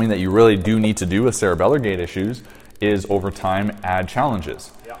 something that you really do need to do with cerebellar gait issues is over time add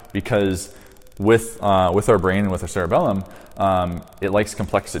challenges, because with our brain and with our cerebellum, it likes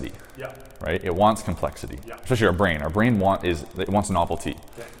complexity. Yeah. Right? It wants complexity, yeah. Especially our brain. Our brain wants novelty.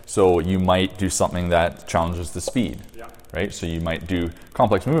 Okay. So you might do something that challenges the speed, yeah. right? So you might do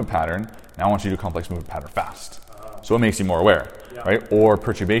complex movement pattern, and I want you to do complex movement pattern fast. So it makes you more aware, yeah. right? Or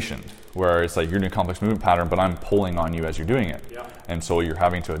perturbation, where it's like you're doing complex movement pattern, but I'm pulling on you as you're doing it. Yeah. And so you're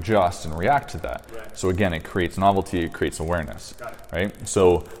having to adjust and react to that. Right. So again, it creates novelty, it creates awareness, Got it. right?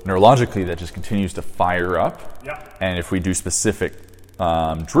 So neurologically, that just continues to fire up. Yeah. And if we do specific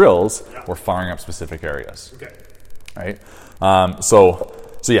drills, yeah. we're firing up specific areas. Okay. Right? So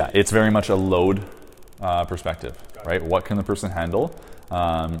yeah, it's very much a load perspective, right? What can the person handle?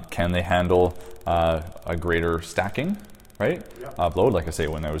 Can they handle a greater stacking, right? Yeah. Of load? Like I say,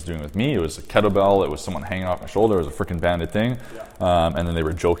 when I was doing with me, it was a kettlebell, it was someone hanging off my shoulder, it was a freaking banded thing. Yeah. And then they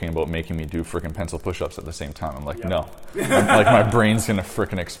were joking about making me do freaking pencil push-ups at the same time. I'm like, yeah. no. Like my brain's gonna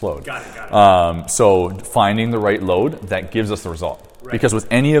freaking explode. Got it. So finding the right load that gives us the result. Right. Because with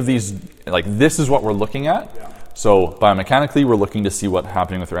any of these, like this is what we're looking at. Yeah. So biomechanically, we're looking to see what's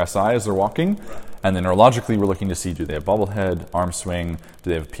happening with their SI as they're walking. Right. And then neurologically, we're looking to see, do they have bobblehead, arm swing, do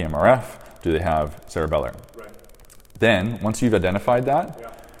they have PMRF, do they have cerebellar? Right. Then, once you've identified that,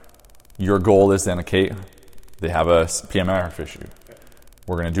 yeah. your goal is then, okay, they have a PMRF issue. Okay.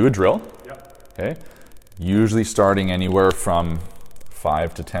 We're going to do a drill, Yeah. okay? Usually starting anywhere from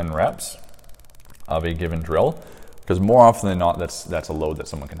 5 to 10 reps of a given drill, because more often than not, that's a load that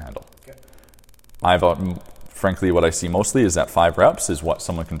someone can handle. Okay. Frankly, what I see mostly is that 5 reps is what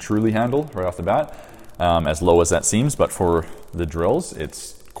someone can truly handle right off the bat, as low as that seems. But for the drills,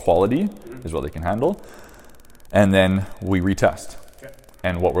 it's quality is what they can handle. And then we retest. Okay.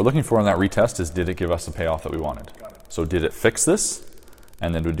 And what we're looking for in that retest is, did it give us the payoff that we wanted? Got it. So did it fix this?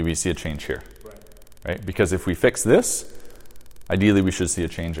 And then do we see a change here? Right. Right? Because if we fix this, ideally we should see a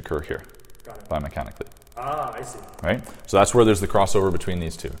change occur here, Got it. biomechanically. Ah, I see. Right? So that's where there's the crossover between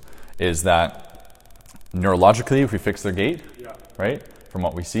these two, is that neurologically, if we fix their gait, Yeah. right, from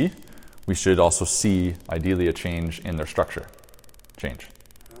what we see, we should also see, ideally, a change in their structure. Change.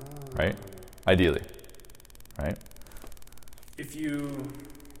 Right? Ideally. Right? Could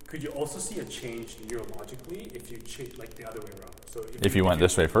you also see a change neurologically if you change like the other way around? So if you went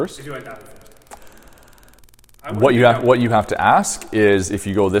this way first? If you went that way first. What you have to ask is, if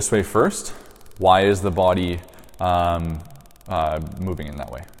you go this way first, why is the body moving in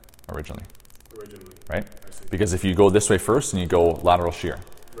that way originally? Right? Because if you go this way first and you go lateral shear,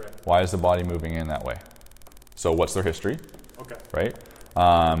 right. Why is the body moving in that way? So what's their history? Okay. Right?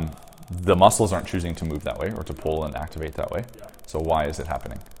 The muscles aren't choosing to move that way or to pull and activate that way. Yeah. So why is it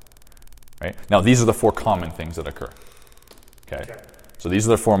happening? Right? Now, these are the 4 common things that occur. Okay? So these are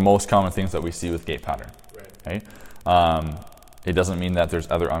the 4 most common things that we see with gait pattern. Right. It doesn't mean that there's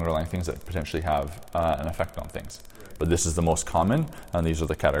other underlying things that potentially have an effect on things. Right. But this is the most common, and these are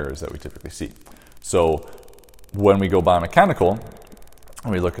the categories that we typically see. So when we go biomechanical,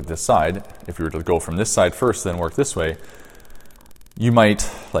 and we look at this side, if we were to go from this side first, then work this way, you might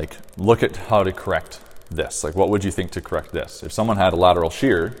like look at how to correct this. Like, what would you think to correct this? If someone had a lateral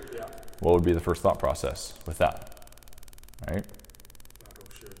shear, yeah. What would be the first thought process with that? Right? Lateral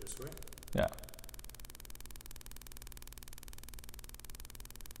shear this way. Yeah.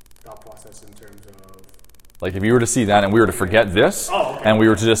 Thought process in terms of. Like, if you were to see that and we were to forget this, and we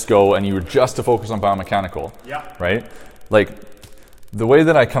were to just go and you were just to focus on biomechanical, yeah. Right? Like, the way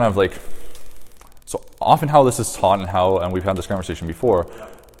that I kind of like, so often how this is taught and we've had this conversation before, Yeah.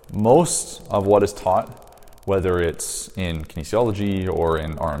 most of what is taught, whether it's in kinesiology or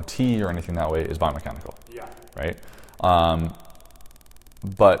in RMT or anything that way, is biomechanical. Yeah. Right?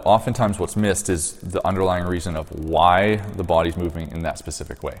 But oftentimes what's missed is the underlying reason of why the body's moving in that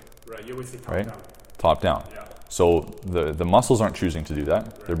specific way. Right. You always think top Right? down. Top down. Yeah. So the muscles aren't choosing to do that.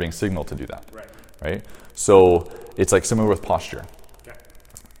 Right. They're being signaled to do that. Right. Right? So it's like similar with posture. Okay.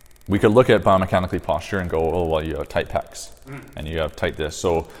 We could look at biomechanically posture and go, oh, well, you have tight pecs and you have tight this.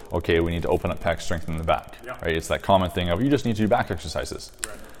 So, okay, we need to open up pecs, strengthen the back. Yeah. Right? It's that common thing of you just need to do back exercises.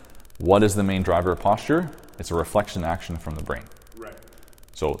 Right. What is the main driver of posture? It's a reflection action from the brain. Right.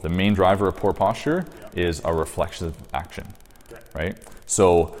 So the main driver of poor posture is a reflexive action. Okay. Right?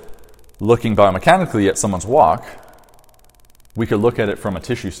 So looking biomechanically at someone's walk, we could look at it from a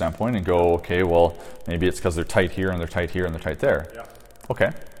tissue standpoint and go, okay, well, maybe it's because they're tight here and they're tight here and they're tight there. Yeah.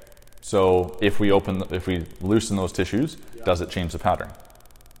 Okay. So if we loosen those tissues, does it change the pattern?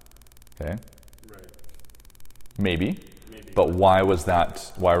 Okay. Right. Maybe. But why were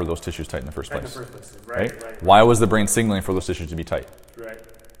those tissues tight in the first place? Right. Why was the brain signaling for those tissues to be tight? Right.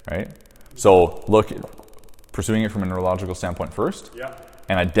 Right? So pursuing it from a neurological standpoint first, Yeah.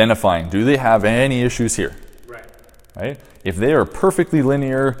 and identifying, do they have any issues here? Right? If they are perfectly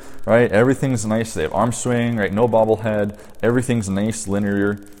linear, right, everything's nice, they have arm swing, right, no bobblehead, everything's nice,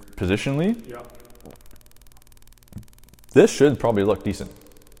 linear positionally, this should probably look decent.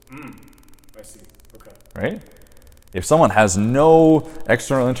 I see. Okay. Right? If someone has no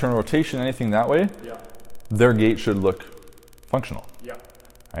external, internal rotation, anything that way, their gait should look functional.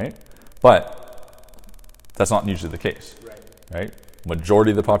 Right? But that's not usually the case. Right? Majority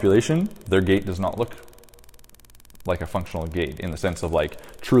of the population, their gait does not look like a functional gait in the sense of like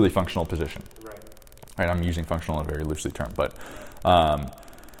truly functional position. Right? I'm using functional in a very loosely term, but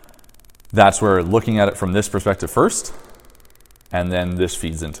that's where looking at it from this perspective first, and then this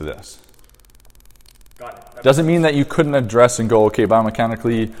feeds into this. Got it. Doesn't mean that you couldn't address and go, okay,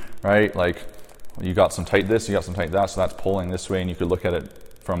 biomechanically, right, like you got some tight this, you got some tight that, so that's pulling this way, and you could look at it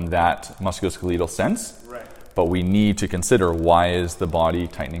from that musculoskeletal sense. But we need to consider, why is the body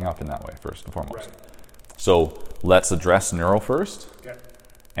tightening up in that way, first and foremost. So let's address neuro first,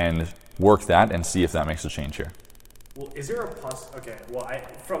 and work that and see if that makes a change here. Well, is there a okay, well,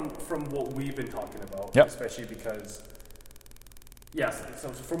 from what we've been talking about, especially because, so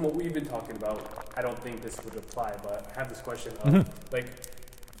from what we've been talking about, I don't think this would apply, but I have this question of, like,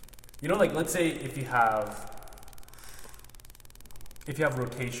 you know, like, let's say if you have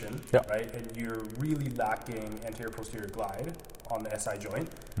rotation, right, and you're really lacking anterior posterior glide on the SI joint,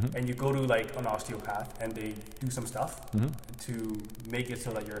 and you go to like an osteopath and they do some stuff to make it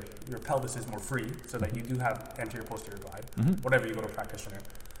so that your pelvis is more free, so that you do have anterior posterior glide, whatever you go to a practitioner,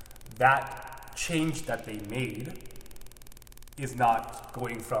 that change that they made is not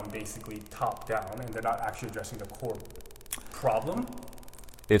going from basically top down, and they're not actually addressing the core problem.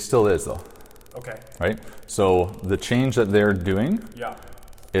 It still is, though. Okay. Right? So the change that they're doing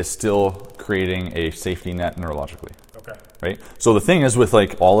is still creating a safety net neurologically. Okay. Right? So the thing is with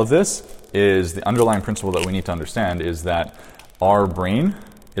like all of this is the underlying principle that we need to understand is that our brain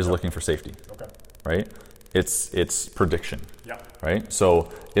is looking for safety. Okay. Right? It's prediction. Right? So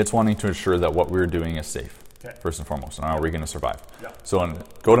it's wanting to ensure that what we're doing is safe. First and foremost. And how are we going to survive? So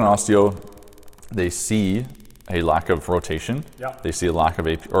go to an osteo, they see a lack of rotation. They see a lack of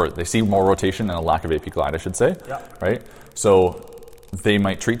AP, or they see more rotation and a lack of AP glide, I should say. Right? So they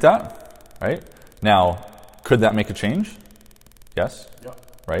might treat that. Right? Now, could that make a change? Yes.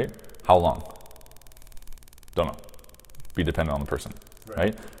 Right? How long? Don't know. Be dependent on the person.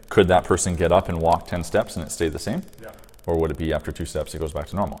 Right? Could that person get up and walk 10 steps and it stay the same? Or would it be after 2 steps it goes back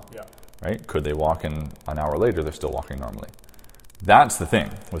to normal? Right? Could they walk and an hour later they're still walking normally? That's the thing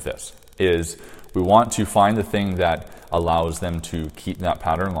with this, is we want to find the thing that allows them to keep that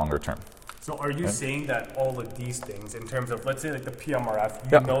pattern longer term. So are you saying that all of these things, in terms of, let's say like the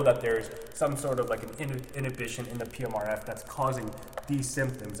PMRF, you know that there's some sort of like an inhibition in the PMRF that's causing these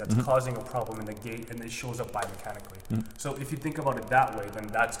symptoms, that's causing a problem in the gait, and it shows up biomechanically. So if you think about it that way, then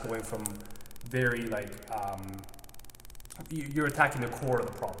that's going from very like, you're attacking the core of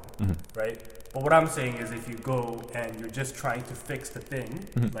the problem, right? But what I'm saying is if you go and you're just trying to fix the thing,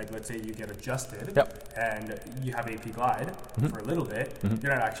 like let's say you get adjusted and you have AP glide for a little bit,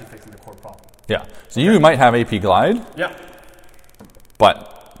 you're not actually fixing the core problem. So you might have AP glide,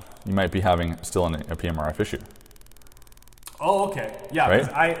 but you might be having still a PMRF issue. Oh, okay. Yeah,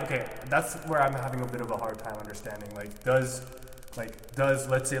 right? That's where I'm having a bit of a hard time understanding. Like, does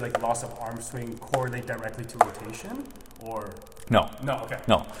let's say like loss of arm swing correlate directly to rotation, or no? Okay.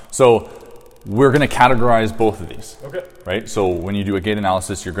 No. So we're going to categorize both of these. Okay. Right? So when you do a gait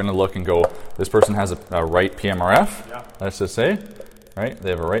analysis, you're going to look and go, this person has a right PMRF, let's just say, right?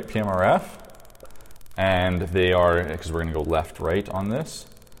 They have a right PMRF, and they are, because we're going to go left-right on this,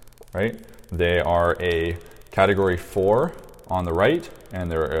 right? They are a category 4 on the right,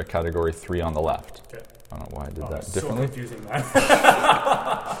 and they're a category 3 on the left. Okay. I don't know why I did that differently. So confusing, man.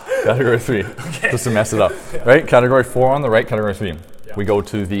 Category 3, just to mess it up. Right? Category 4 on the right, category 3. We go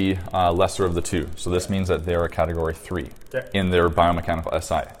to the lesser of the two. So this means that they're a category 3 in their biomechanical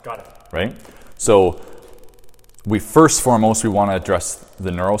SI. Got it. Right? So we first foremost, we want to address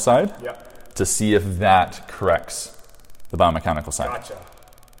the neuro side to see if that corrects the biomechanical side. Gotcha.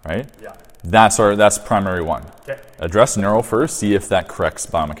 Right? That's primary one. Okay. Address neuro first, see if that corrects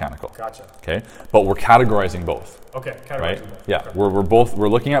biomechanical. Gotcha. Okay? But we're categorizing both. Okay, right? Both. We're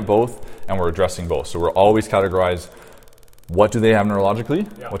looking at both and we're addressing both. So we're always categorize what do they have neurologically?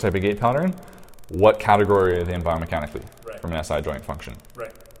 What type of gait pattern? What category are they in biomechanically from an SI joint function?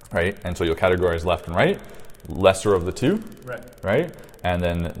 Right? And so you'll categorize left and right, lesser of the two, right? And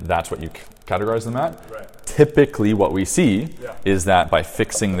then that's what you categorize them at. Typically what we see is that by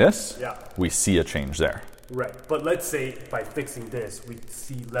fixing this, we see a change there. Right. But let's say by fixing this, we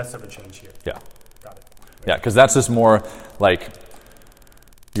see less of a change here. Yeah. Got it. Right. Yeah, because that's just more like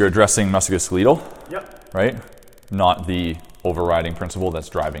you're addressing musculoskeletal, right? Not the overriding principle that's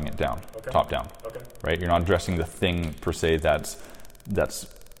driving it down, top down, right? You're not addressing the thing per se that's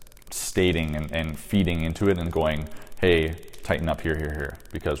stating and feeding into it and going, hey, tighten up here,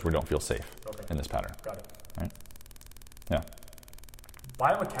 because we don't feel safe in this pattern. Got it. Right? Yeah.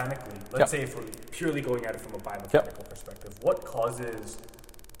 Biomechanically, let's say if we're purely going at it from a biomechanical perspective, what causes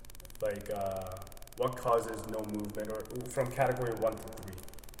no movement, or from category 1 to 3?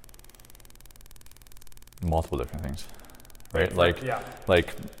 Multiple different things, right? Like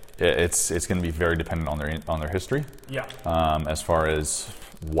it's going to be very dependent on their history. Yeah. As far as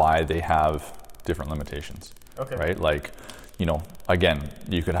why they have different limitations. Okay. Right? Like, again,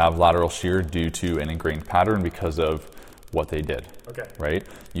 you could have lateral shear due to an ingrained pattern because of what they did. Okay. Right?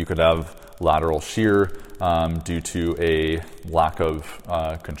 You could have lateral shear due to a lack of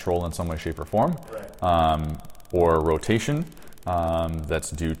control in some way, shape, or form. Right. Or rotation. That's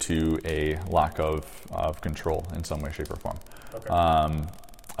due to a lack of control in some way, shape, or form. Okay.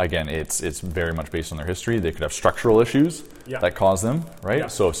 Again, it's very much based on their history. They could have structural issues that cause them, right? Yeah.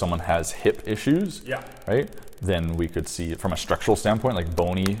 So if someone has hip issues, right, then we could see from a structural standpoint, like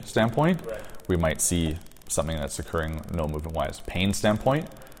bony standpoint, we might see something that's occurring no movement-wise. Pain standpoint,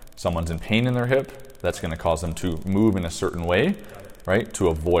 someone's in pain in their hip, that's going to cause them to move in a certain way, right, to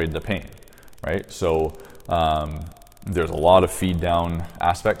avoid the pain, right? So there's a lot of feed down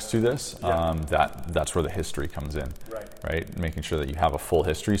aspects to this. That's where the history comes in, right? Making sure that you have a full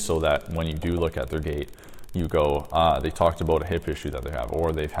history so that when you do look at their gait, you go, they talked about a hip issue that they have,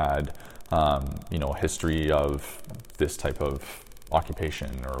 or they've had, a history of this type of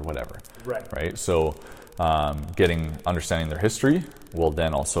occupation or whatever, right? So understanding their history will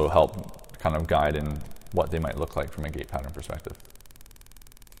then also help kind of guide in what they might look like from a gait pattern perspective.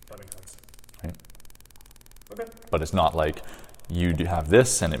 That makes sense. Right? Okay. But it's not like you do have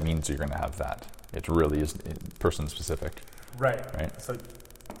this and it means you're going to have that. It really is person specific. Right. So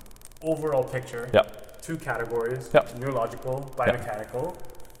overall picture, 2 categories, neurological, biomechanical,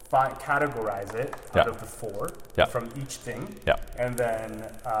 categorize it out of the 4 from each thing, and then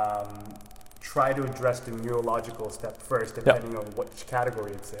try to address the neurological step first, depending on which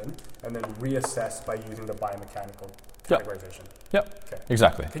category it's in, and then reassess by using the biomechanical categorization. Okay.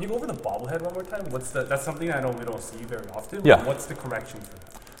 Exactly. Can you go over the bobblehead one more time? That's something I know we don't see very often. What's the correction for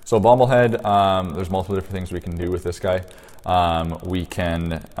that? So bobblehead, there's multiple different things we can do with this guy. We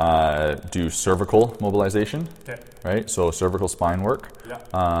can do cervical mobilization, right? So cervical spine work.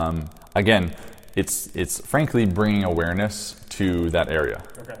 Again, it's frankly bringing awareness to that area,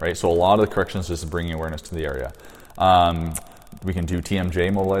 right? So a lot of the corrections is bringing awareness to the area. We can do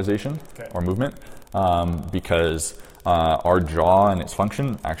TMJ mobilization or movement because our jaw and its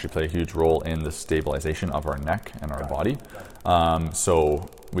function actually play a huge role in the stabilization of our neck and our body. So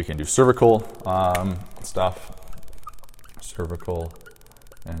we can do cervical stuff, cervical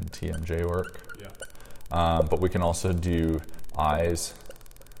and TMJ work. But we can also do eyes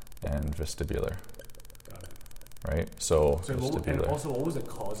and vestibular. Got it. Right? So vestibular. And also, what was the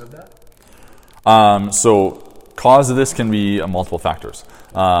cause of that? So cause of this can be multiple factors.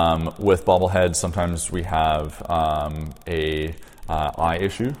 With bobblehead, sometimes we have a eye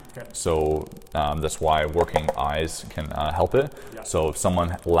issue. So that's why working eyes can help it. So if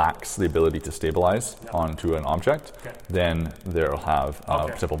someone lacks the ability to stabilize onto an object, then they'll have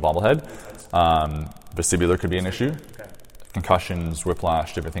typical bobblehead. Vestibular could be an issue. Concussions,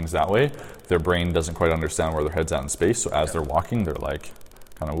 whiplash, different things that way. Their brain doesn't quite understand where their head's at in space, so as they're walking, they're like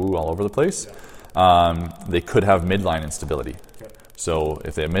kind of all over the place. They could have midline instability. So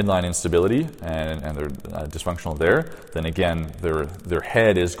if they have midline instability and they're dysfunctional there, then again, their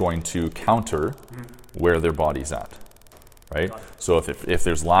head is going to counter where their body's at, right? So if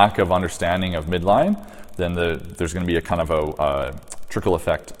there's lack of understanding of midline, then there's going to be a kind of a trickle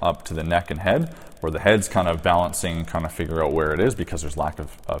effect up to the neck and head, where the head's kind of balancing, kind of figure out where it is because there's lack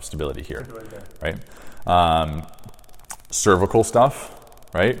of stability here, right? Cervical stuff,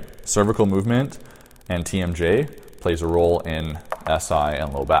 right? Cervical movement and TMJ plays a role in SI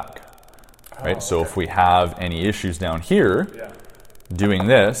and low back, right? So if we have any issues down here, doing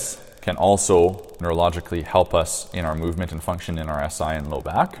this can also neurologically help us in our movement and function in our SI and low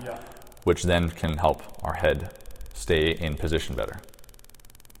back, which then can help our head stay in position better.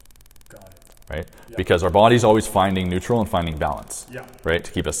 Right? Because our body's always finding neutral and finding balance, right,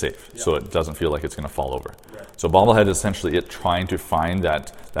 to keep us safe, so it doesn't feel like it's going to fall over. So bobblehead is essentially it trying to find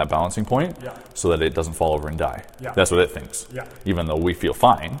that balancing point so that it doesn't fall over and die. That's what it thinks, even though we feel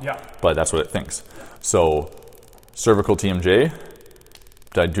fine, but that's what it thinks. So cervical TMJ,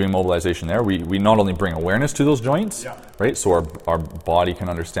 doing mobilization there, we not only bring awareness to those joints, right? So our body can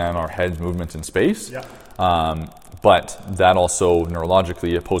understand our head's movement in space, but that also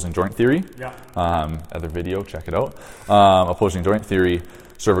neurologically, opposing joint theory, other video, check it out. Opposing joint theory,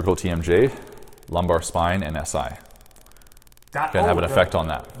 cervical TMJ, lumbar spine, and SI. Can have an effect on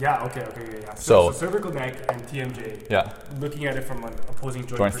that. Yeah. So cervical neck and TMJ. Looking at it from an opposing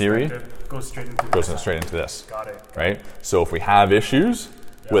joint theory goes straight into this. Got it. Right. So if we have issues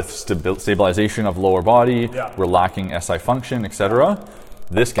with stabilization of lower body, we're lacking SI function, etc.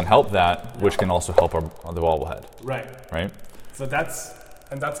 This can help that, which can also help the wobble head. Right. So that's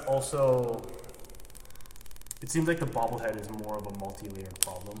also. It seems like the bobblehead is more of a multi-layered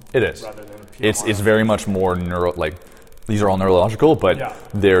problem. It is. Rather than a it's very much more these are all neurological, but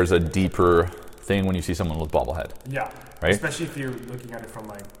there's a deeper thing when you see someone with bobblehead. Right? Especially if you're looking at it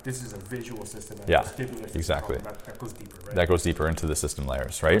from this is a visual system. And exactly. That goes deeper, right? That goes deeper into the system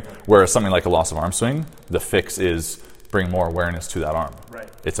layers, right? Whereas something like a loss of arm swing, the fix is bring more awareness to that arm. Right.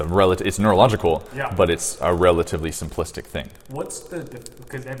 It's neurological, but it's a relatively simplistic thing. What's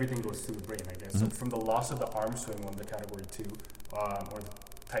because everything goes through the brain, I guess. So from the loss of the arm swing one, the category 2, or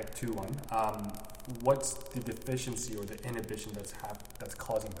the type 2 one, what's the deficiency or the inhibition that's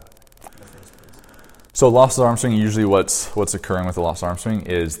causing that in the first place? So loss of arm swing, usually what's occurring with the loss of arm swing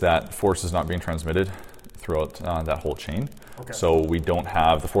is that force is not being transmitted throughout that whole chain. So we don't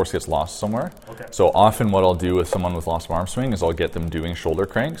have, the force gets lost somewhere. So often what I'll do with someone with loss of arm swing is I'll get them doing shoulder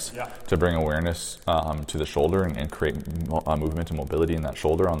cranks to bring awareness to the shoulder and create movement and mobility in that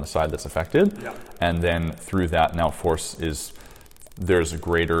shoulder on the side that's affected. And then through that, now there's a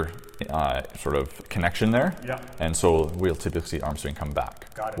greater sort of connection there. And so we'll typically see arm swing come back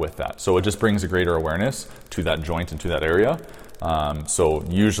with that. So it just brings a greater awareness to that joint and to that area. So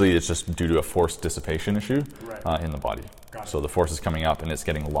usually it's just due to a force dissipation issue in the body. So the force is coming up and it's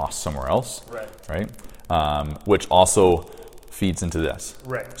getting lost somewhere else, right? Which also feeds into this.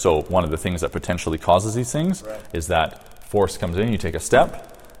 So one of the things that potentially causes these things is that force comes in, you take a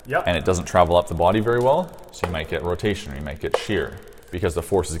step, and it doesn't travel up the body very well, so you might get rotation or you might get shear because the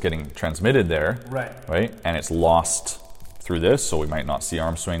force is getting transmitted there, right? And it's lost through this, so we might not see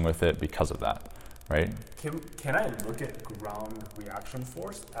arm swing with it because of that, right? Can I look at ground reaction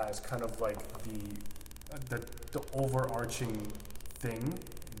force as kind of like the overarching thing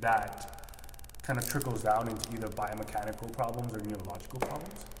that kind of trickles down into either biomechanical problems or neurological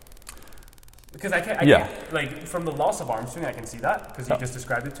problems? Because I can't, like, from the loss of arm swing, I can see that because you just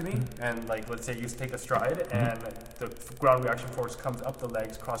described it to me. And like, let's say you take a stride and the ground reaction force comes up the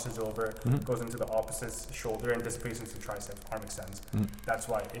legs, crosses over, goes into the opposite shoulder and dissipates into the tricep, arm extends. That's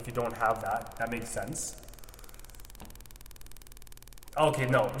why if you don't have that makes sense. Okay,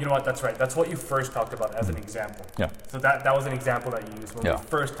 no, you know what? That's right. That's what you first talked about as an example. So that was an example that you used when we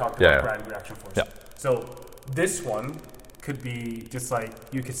first talked about ground reaction force. So this one could be just like,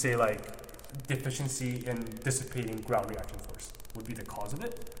 you could say like deficiency in dissipating ground reaction force would be the cause of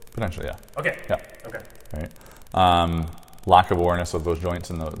it? Potentially, Okay. Right. Lack of awareness of those joints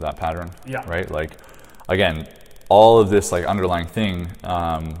in that pattern. Right. Like, again, all of this like underlying thing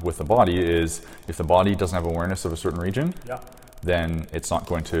with the body is if the body doesn't have awareness of a certain region, then it's not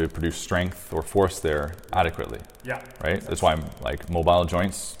going to produce strength or force there adequately. Right. That's why like mobile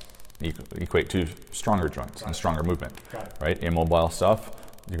joints equate to stronger joints and stronger movement. Right. Immobile stuff,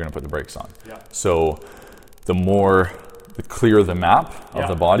 you're going to put the brakes on. So the clearer the map of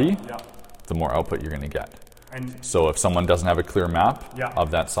the body, the more output you're going to get. And so if someone doesn't have a clear map of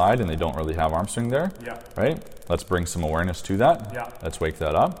that side and they don't really have arm swing there, right? Let's bring some awareness to that. Let's wake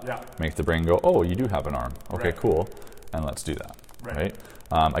that up. Make the brain go, oh, you do have an arm. Okay, cool. And let's do that. Right?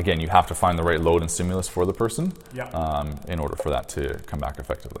 Again, you have to find the right load and stimulus for the person in order for that to come back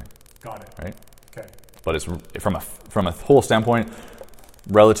effectively. Got it. Right? Okay. But it's from a whole standpoint,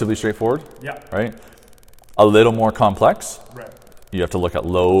 relatively straightforward. Right? A little more complex. You have to look at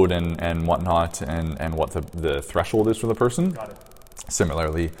load and whatnot and what the threshold is for the person. Got it.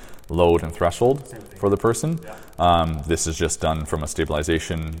 Similarly, load and threshold for the person. This is just done from a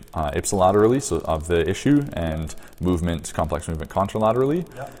stabilization ipsilaterally so of the issue and movement, complex movement contralaterally.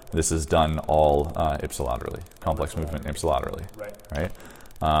 This is done all ipsilaterally, complex movement ipsilaterally. Right?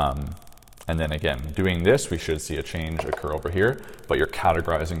 And then again, doing this, we should see a change occur over here, but you're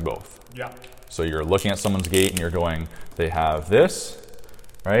categorizing both. So you're looking at someone's gait and you're going, they have this,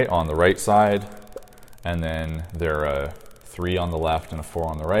 right, on the right side, and then they're a 3 on the left and a 4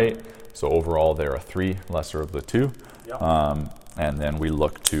 on the right. So overall, they're a 3, lesser of the 2. And then we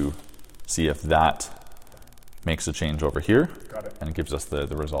look to see if that makes a change over here and it gives us the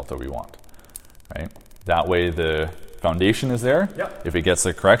result that we want. right? That way the foundation is there. Yep. If it gets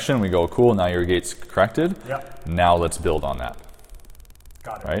a correction, we go, cool, now your gait's corrected. Yep. Now let's build on that.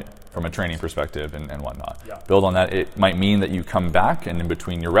 Got it. Right? From a training perspective and whatnot. Yep. Build on that. It might mean that you come back, and in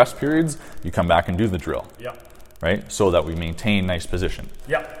between your rest periods, you come back and do the drill. Yep. Right? So that we maintain nice position.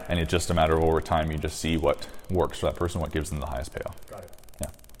 Yep. And it's just a matter of over time, you just see what works for that person, what gives them the highest payoff. Got it. Yeah.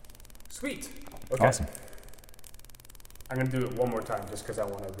 Sweet. Okay. Awesome. I'm going to do it one more time just because I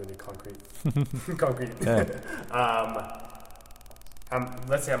want a really concrete. Yeah.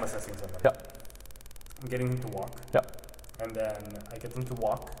 Let's say I'm assessing somebody. Yep. I'm getting them to walk. Yep. And then I get them to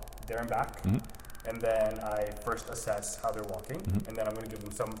walk there and back. Mm-hmm. And then I first assess how they're walking. Mm-hmm. And then I'm going to give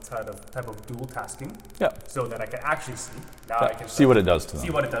them some type of dual tasking. Yeah. So that I can actually see. Now Yeah. I can See what it does to them.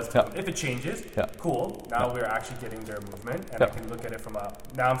 see what it does to Yeah. them. If it changes, Yeah. cool. Now we're actually getting their movement, and Yeah. I can look at it from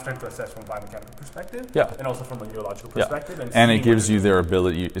now I'm starting to assess from a biomechanical perspective, Yeah. and also from a neurological Yeah. perspective. And seeing it gives what you their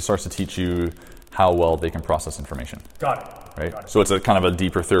ability, it starts to teach you how well they can process information. Got it. Right? Got it. So it's a kind of a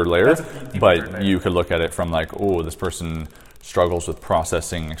deeper third layer, That's a deeper but third layer. you could look at it from like, oh, this person struggles with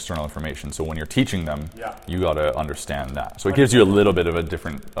processing external information. So when you're teaching them, Yeah. you got to understand that. So it gives you a little bit of a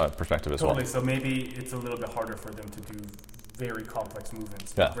different perspective as Totally. well. So maybe it's a little bit harder for them to do very complex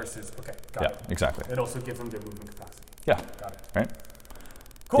movements Yeah. versus got Yeah, it. exactly. It also gives them their movement capacity. Yeah. Got it. Right?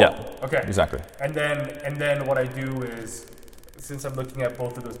 Cool. Yeah. Okay. Exactly. And then what I do is, since I'm looking at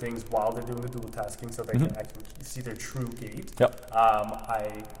both of those things while they're doing the dual tasking, so they can actually see their true gait. Yep.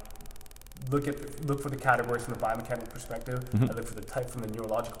 I look for the categories from the biomechanical perspective. I look for the type from the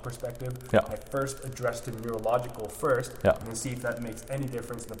neurological perspective. Yeah. I first address the neurological first, Yeah. and then see if that makes any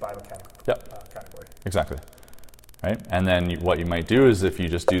difference in the biomechanical Yep. category. Exactly. Right? And then what you might do is if you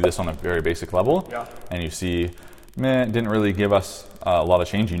just do this on a very basic level, Yeah. and you see, man, it didn't really give us a lot of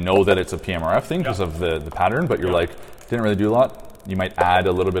change. You know that it's a PMRF thing because Yeah. of the pattern, but you're Yeah. like, didn't really do a lot. You might add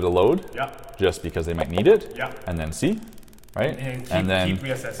a little bit of load Yeah. just because they might need it, Yeah. and then see, right? And then keep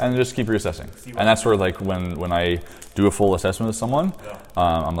reassessing. and just keep reassessing. See what And that's where like when I do a full assessment with someone, Yeah.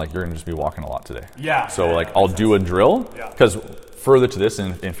 I'm like, you're gonna just be walking a lot today. Yeah. So Yeah, like that I'll makes do a drill Yeah. because further to this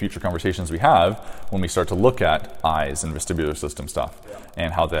in future conversations we have when we start to look at eyes and vestibular system stuff Yeah.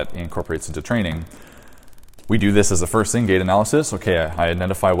 and how that incorporates into training. We do this as the first thing, gait analysis. Okay, I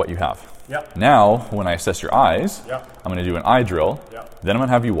identify what you have. Yep. Now, when I assess your eyes, Yep. I'm going to do an eye drill. Yep. Then I'm going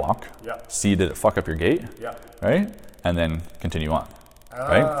to have you walk. Yep. See, did it fuck up your gait? Yep. Right? And then continue on.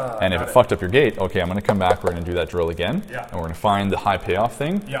 Right? And if got it it. fucked up your gait, okay, I'm going to come back. We're going to do that drill again. Yeah. And we're going to find the high payoff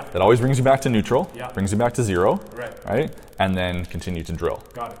thing. Yeah. That always brings you back to neutral. Yeah. Brings you back to zero. Right. Right? And then continue to drill.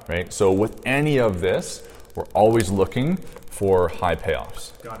 Got it. Right? So with any of this, we're always looking for high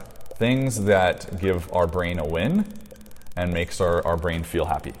payoffs. Got it. Things that give our brain a win and makes our brain feel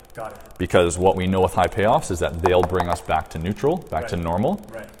happy. Got it. Because what we know with high payoffs is that they'll bring us back to neutral, back to Right. normal,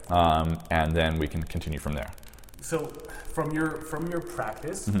 Right. and then we can continue from there. So, from your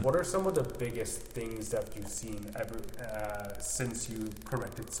practice, Mm-hmm. what are some of the biggest things that you've seen ever since you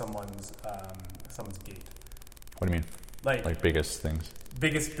corrected someone's gait? What do you mean? Like Biggest things?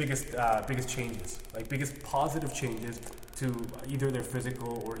 biggest changes, like biggest positive changes to either their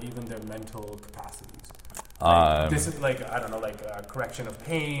physical or even their mental capacities. This is like, I don't know, like correction of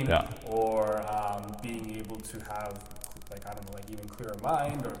pain, Yeah. or being able to have, like, I don't know, like even clearer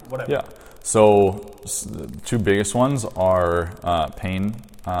mind or whatever. Yeah. So the two biggest ones are pain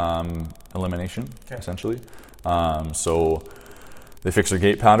elimination, Okay. essentially. So they fix their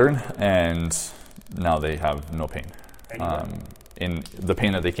gait pattern, and now they have no pain. Anywhere. In the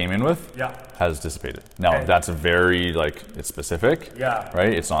pain that they came in with Yeah. has dissipated. Now Okay. that's very it's specific. Yeah.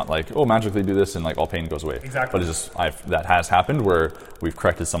 Right. It's not like, oh, magically do this and like all pain goes away. Exactly. But it's just that has happened where we've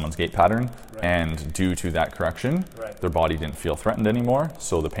corrected someone's gait pattern, Right. and due to that correction, Right. their body didn't feel threatened anymore,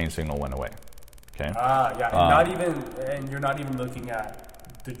 so the pain signal went away. Okay. Yeah, and you're not even looking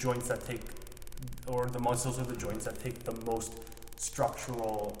at the joints that take, or the muscles of the joints that take the most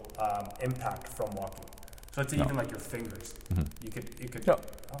structural impact from walking. So it's even like your fingers. You could. Yeah.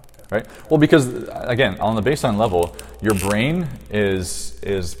 Oh, okay. Right. Well, because again, on the baseline level, your brain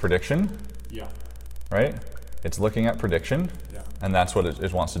is prediction. Yeah. Right. It's looking at prediction. Yeah. And that's what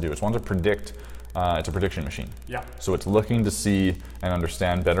it wants to do. It wants to predict. It's a prediction machine. Yeah. So it's looking to see and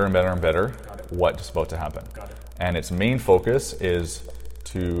understand better and better and better Got it. what's about to happen. Got it. And its main focus is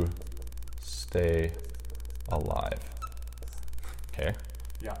to stay alive. Okay.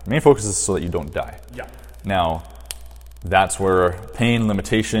 Yeah. Main focus is so that you don't die. Yeah. Now, that's where pain,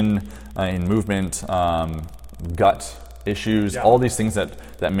 limitation in movement, gut issues, Yeah. all these things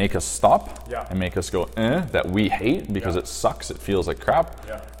that make us stop Yeah. and make us go, that we hate because Yeah. it sucks, it feels like crap.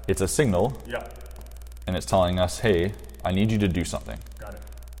 Yeah. It's a signal, Yeah. and it's telling us, hey, I need you to do something. Got it.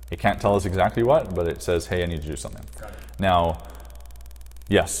 It can't tell us exactly what, but it says, hey, I need to do something. Now,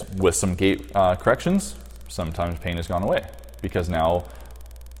 yes, with some gait corrections, sometimes pain has gone away because now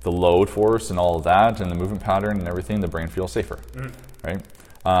the load force and all of that and the movement pattern and everything, the brain feels safer, right?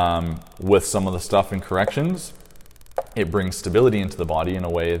 With some of the stuff in corrections, it brings stability into the body in a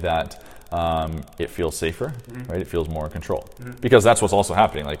way that it feels safer, right? It feels more in control. Because that's what's also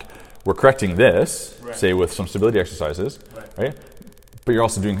happening. Like, we're correcting this, say with some stability exercises, right? But you're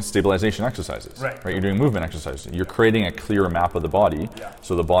also doing stabilization exercises, right? You're doing movement exercises. You're creating a clearer map of the body,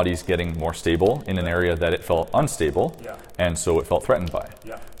 so the body's getting more stable in an area that it felt unstable, and so it felt threatened by.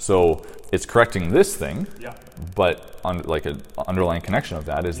 So it's correcting this thing, but like an underlying connection of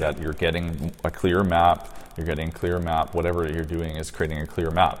that is that you're getting a clear map. You're getting a clear map. Whatever you're doing is creating a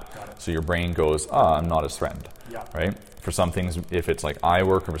clear map. So your brain goes, I'm not as threatened, right? For some things, if it's like eye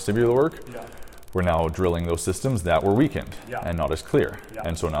work or vestibular work, we're now drilling those systems that were weakened and not as clear.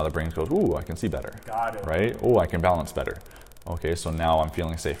 And so now the brain goes, ooh, I can see better, right? Oh, I can balance better. Okay, so now I'm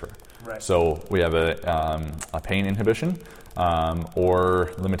feeling safer. So we have a pain inhibition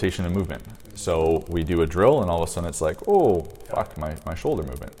or limitation in movement. So we do a drill and all of a sudden it's like, oh, fuck, my shoulder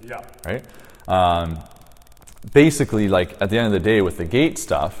movement, right? Basically, like at the end of the day with the GAIT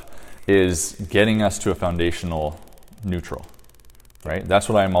stuff is getting us to a foundational neutral, right? That's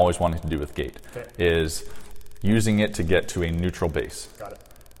what I'm always wanting to do with GAIT, is using it to get to a neutral base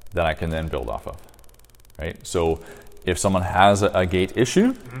that I can then build off of, right? So if someone has a GAIT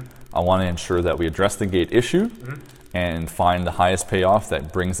issue, I want to ensure that we address the GAIT issue and find the highest payoff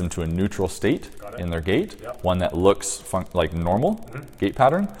that brings them to a neutral state in their GAIT, one that looks like normal GAIT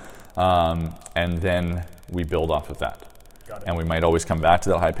pattern, and then we build off of that. And we might always come back to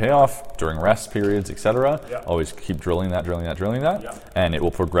that high payoff during rest periods, etc. Always keep drilling that, and it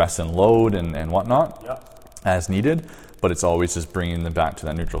will progress in load and whatnot as needed, but it's always just bringing them back to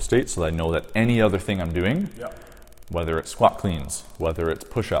that neutral state so that I know that any other thing I'm doing, whether it's squat cleans, whether it's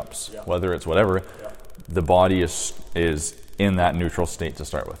push-ups, whether it's whatever, the body is in that neutral state to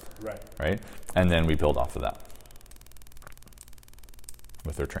start with, right? And then we build off of that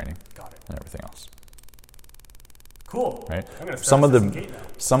with their training and everything else. Cool. Right. Some of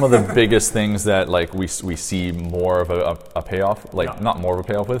the biggest things that like we see more of a payoff, like not more of a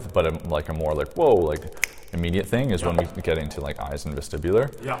payoff with, but a more like whoa, like immediate thing is when we get into like eyes and vestibular.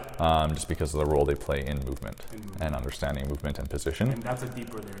 Just because of the role they play in movement and understanding movement and position. And that's a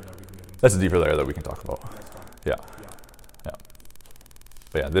deeper layer that we can get into. That's a deeper layer that we can talk about. Yeah.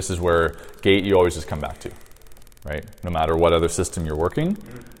 But yeah, this is where GAIT you always just come back to, right? No matter what other system you're working,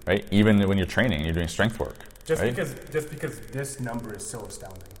 right? Even when you're training, you're doing strength work. Just because this number is so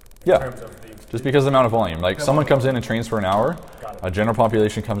astounding. Just because of the amount of volume. Like someone comes in and trains for an hour, a general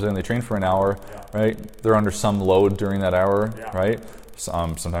population comes in, they train for an hour, right? They're under some load during that hour, right?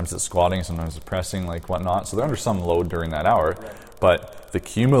 Sometimes it's squatting, sometimes it's pressing, like whatnot. So they're under some load during that hour. But the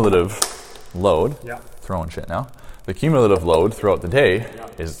cumulative load, throwing shit now, the cumulative load throughout the day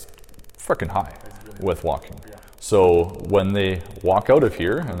is freaking high with walking. So when they walk out of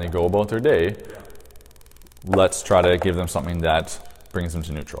here and they go about their day, let's try to give them something that brings them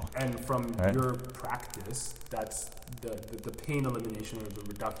to neutral. And from your practice, that's the pain elimination or the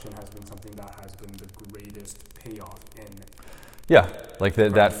reduction has been something that has been the greatest payoff in. Yeah, like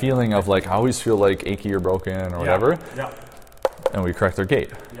that feeling of like I always feel like achy or broken or whatever. And we correct their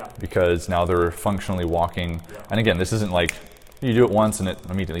GAIT because now they're functionally walking. And again, this isn't like you do it once and it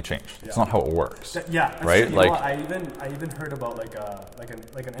immediately changed. It's not how it works. Right? Like I even heard about like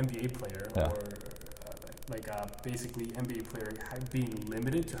an NBA player or basically NBA player being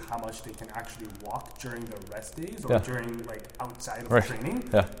limited to how much they can actually walk during the rest days or during like outside of training,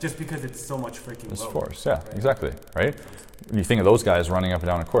 just because it's so much freaking load. Force, exactly, right? When you think of those guys running up and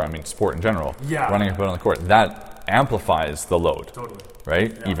down the court, I mean sport in general, running up and down the court, that amplifies the load,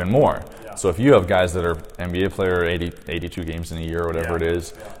 right? Even more. So if you have guys that are NBA player, 82 games in a year, or whatever it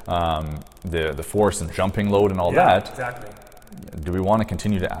is, the force and jumping load and all that, do we want to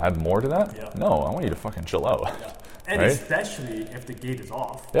continue to add more to that? No, I want you to fucking chill out. And especially if the GAIT is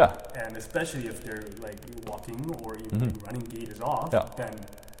off. And especially if they're like walking or even running GAIT is off, then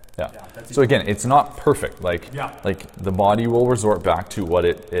so again, it's not perfect. Like the body will resort back to what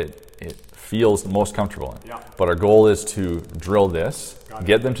it feels most comfortable in. But our goal is to drill this,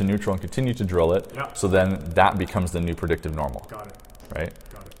 get them to neutral and continue to drill it, so then that becomes the new predictive normal. Right?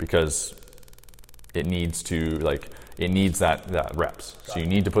 Because it needs to it needs that reps. So you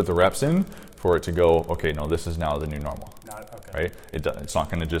need to put the reps in for it to go, okay, no, this is now the new normal. Right? It's not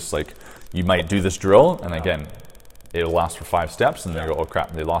going to just like, you might do this drill and again, it'll last for 5 steps and they go, oh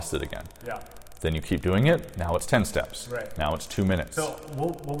crap, they lost it again. Then you keep doing it. Now it's 10 steps. Right. Now it's 2 minutes. So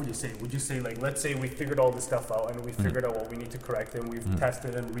what would you say? Would you say, like, let's say we figured all this stuff out and we figured out what we need to correct, and we've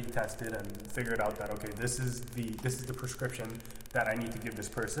tested and retested and figured out that, okay, this is the prescription that I need to give this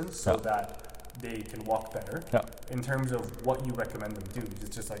person so that they can walk better. Yeah. In terms of what you recommend them do,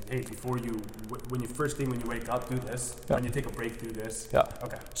 it's just like, hey, before you, when you first thing when you wake up, do this. When you take a break, do this. Yeah.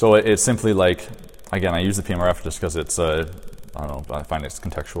 Okay. So it's simply like, again, I use the PMRF just because it's I don't know, I find it's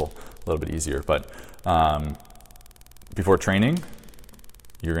contextual a little bit easier. But before training,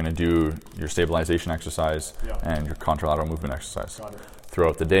 you're going to do your stabilization exercise and your contralateral movement exercise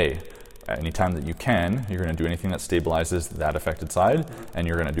throughout the day. Anytime that you can, you're going to do anything that stabilizes that affected side, and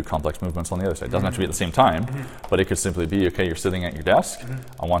you're going to do complex movements on the other side. It doesn't have to be at the same time, but it could simply be, okay, you're sitting at your desk,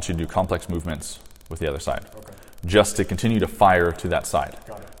 I want you to do complex movements with the other side, just to continue to fire to that side,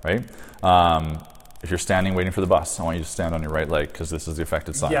 right? If you're standing waiting for the bus, I want you to stand on your right leg because this is the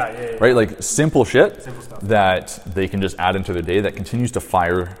affected side, right? Like simple shit that they can just add into their day that continues to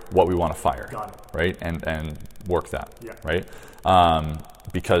fire what we want to fire, right? And work that, right?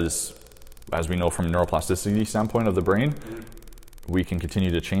 Because as we know from a neuroplasticity standpoint of the brain, we can continue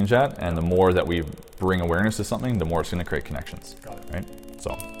to change that, and the more that we bring awareness to something, the more it's going to create connections, right?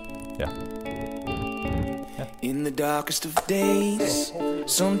 So, yeah. In the darkest of days,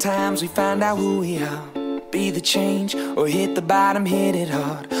 sometimes we find out who we are. Be the change or hit the bottom, hit it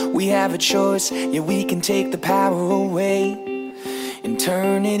hard. We have a choice, yeah, we can take the power away and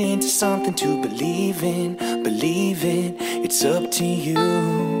turn it into something to believe in. Believe in, it's up to you.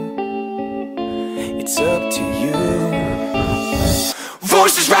 It's up to you.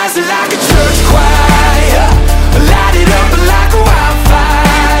 Voices rising like a church choir.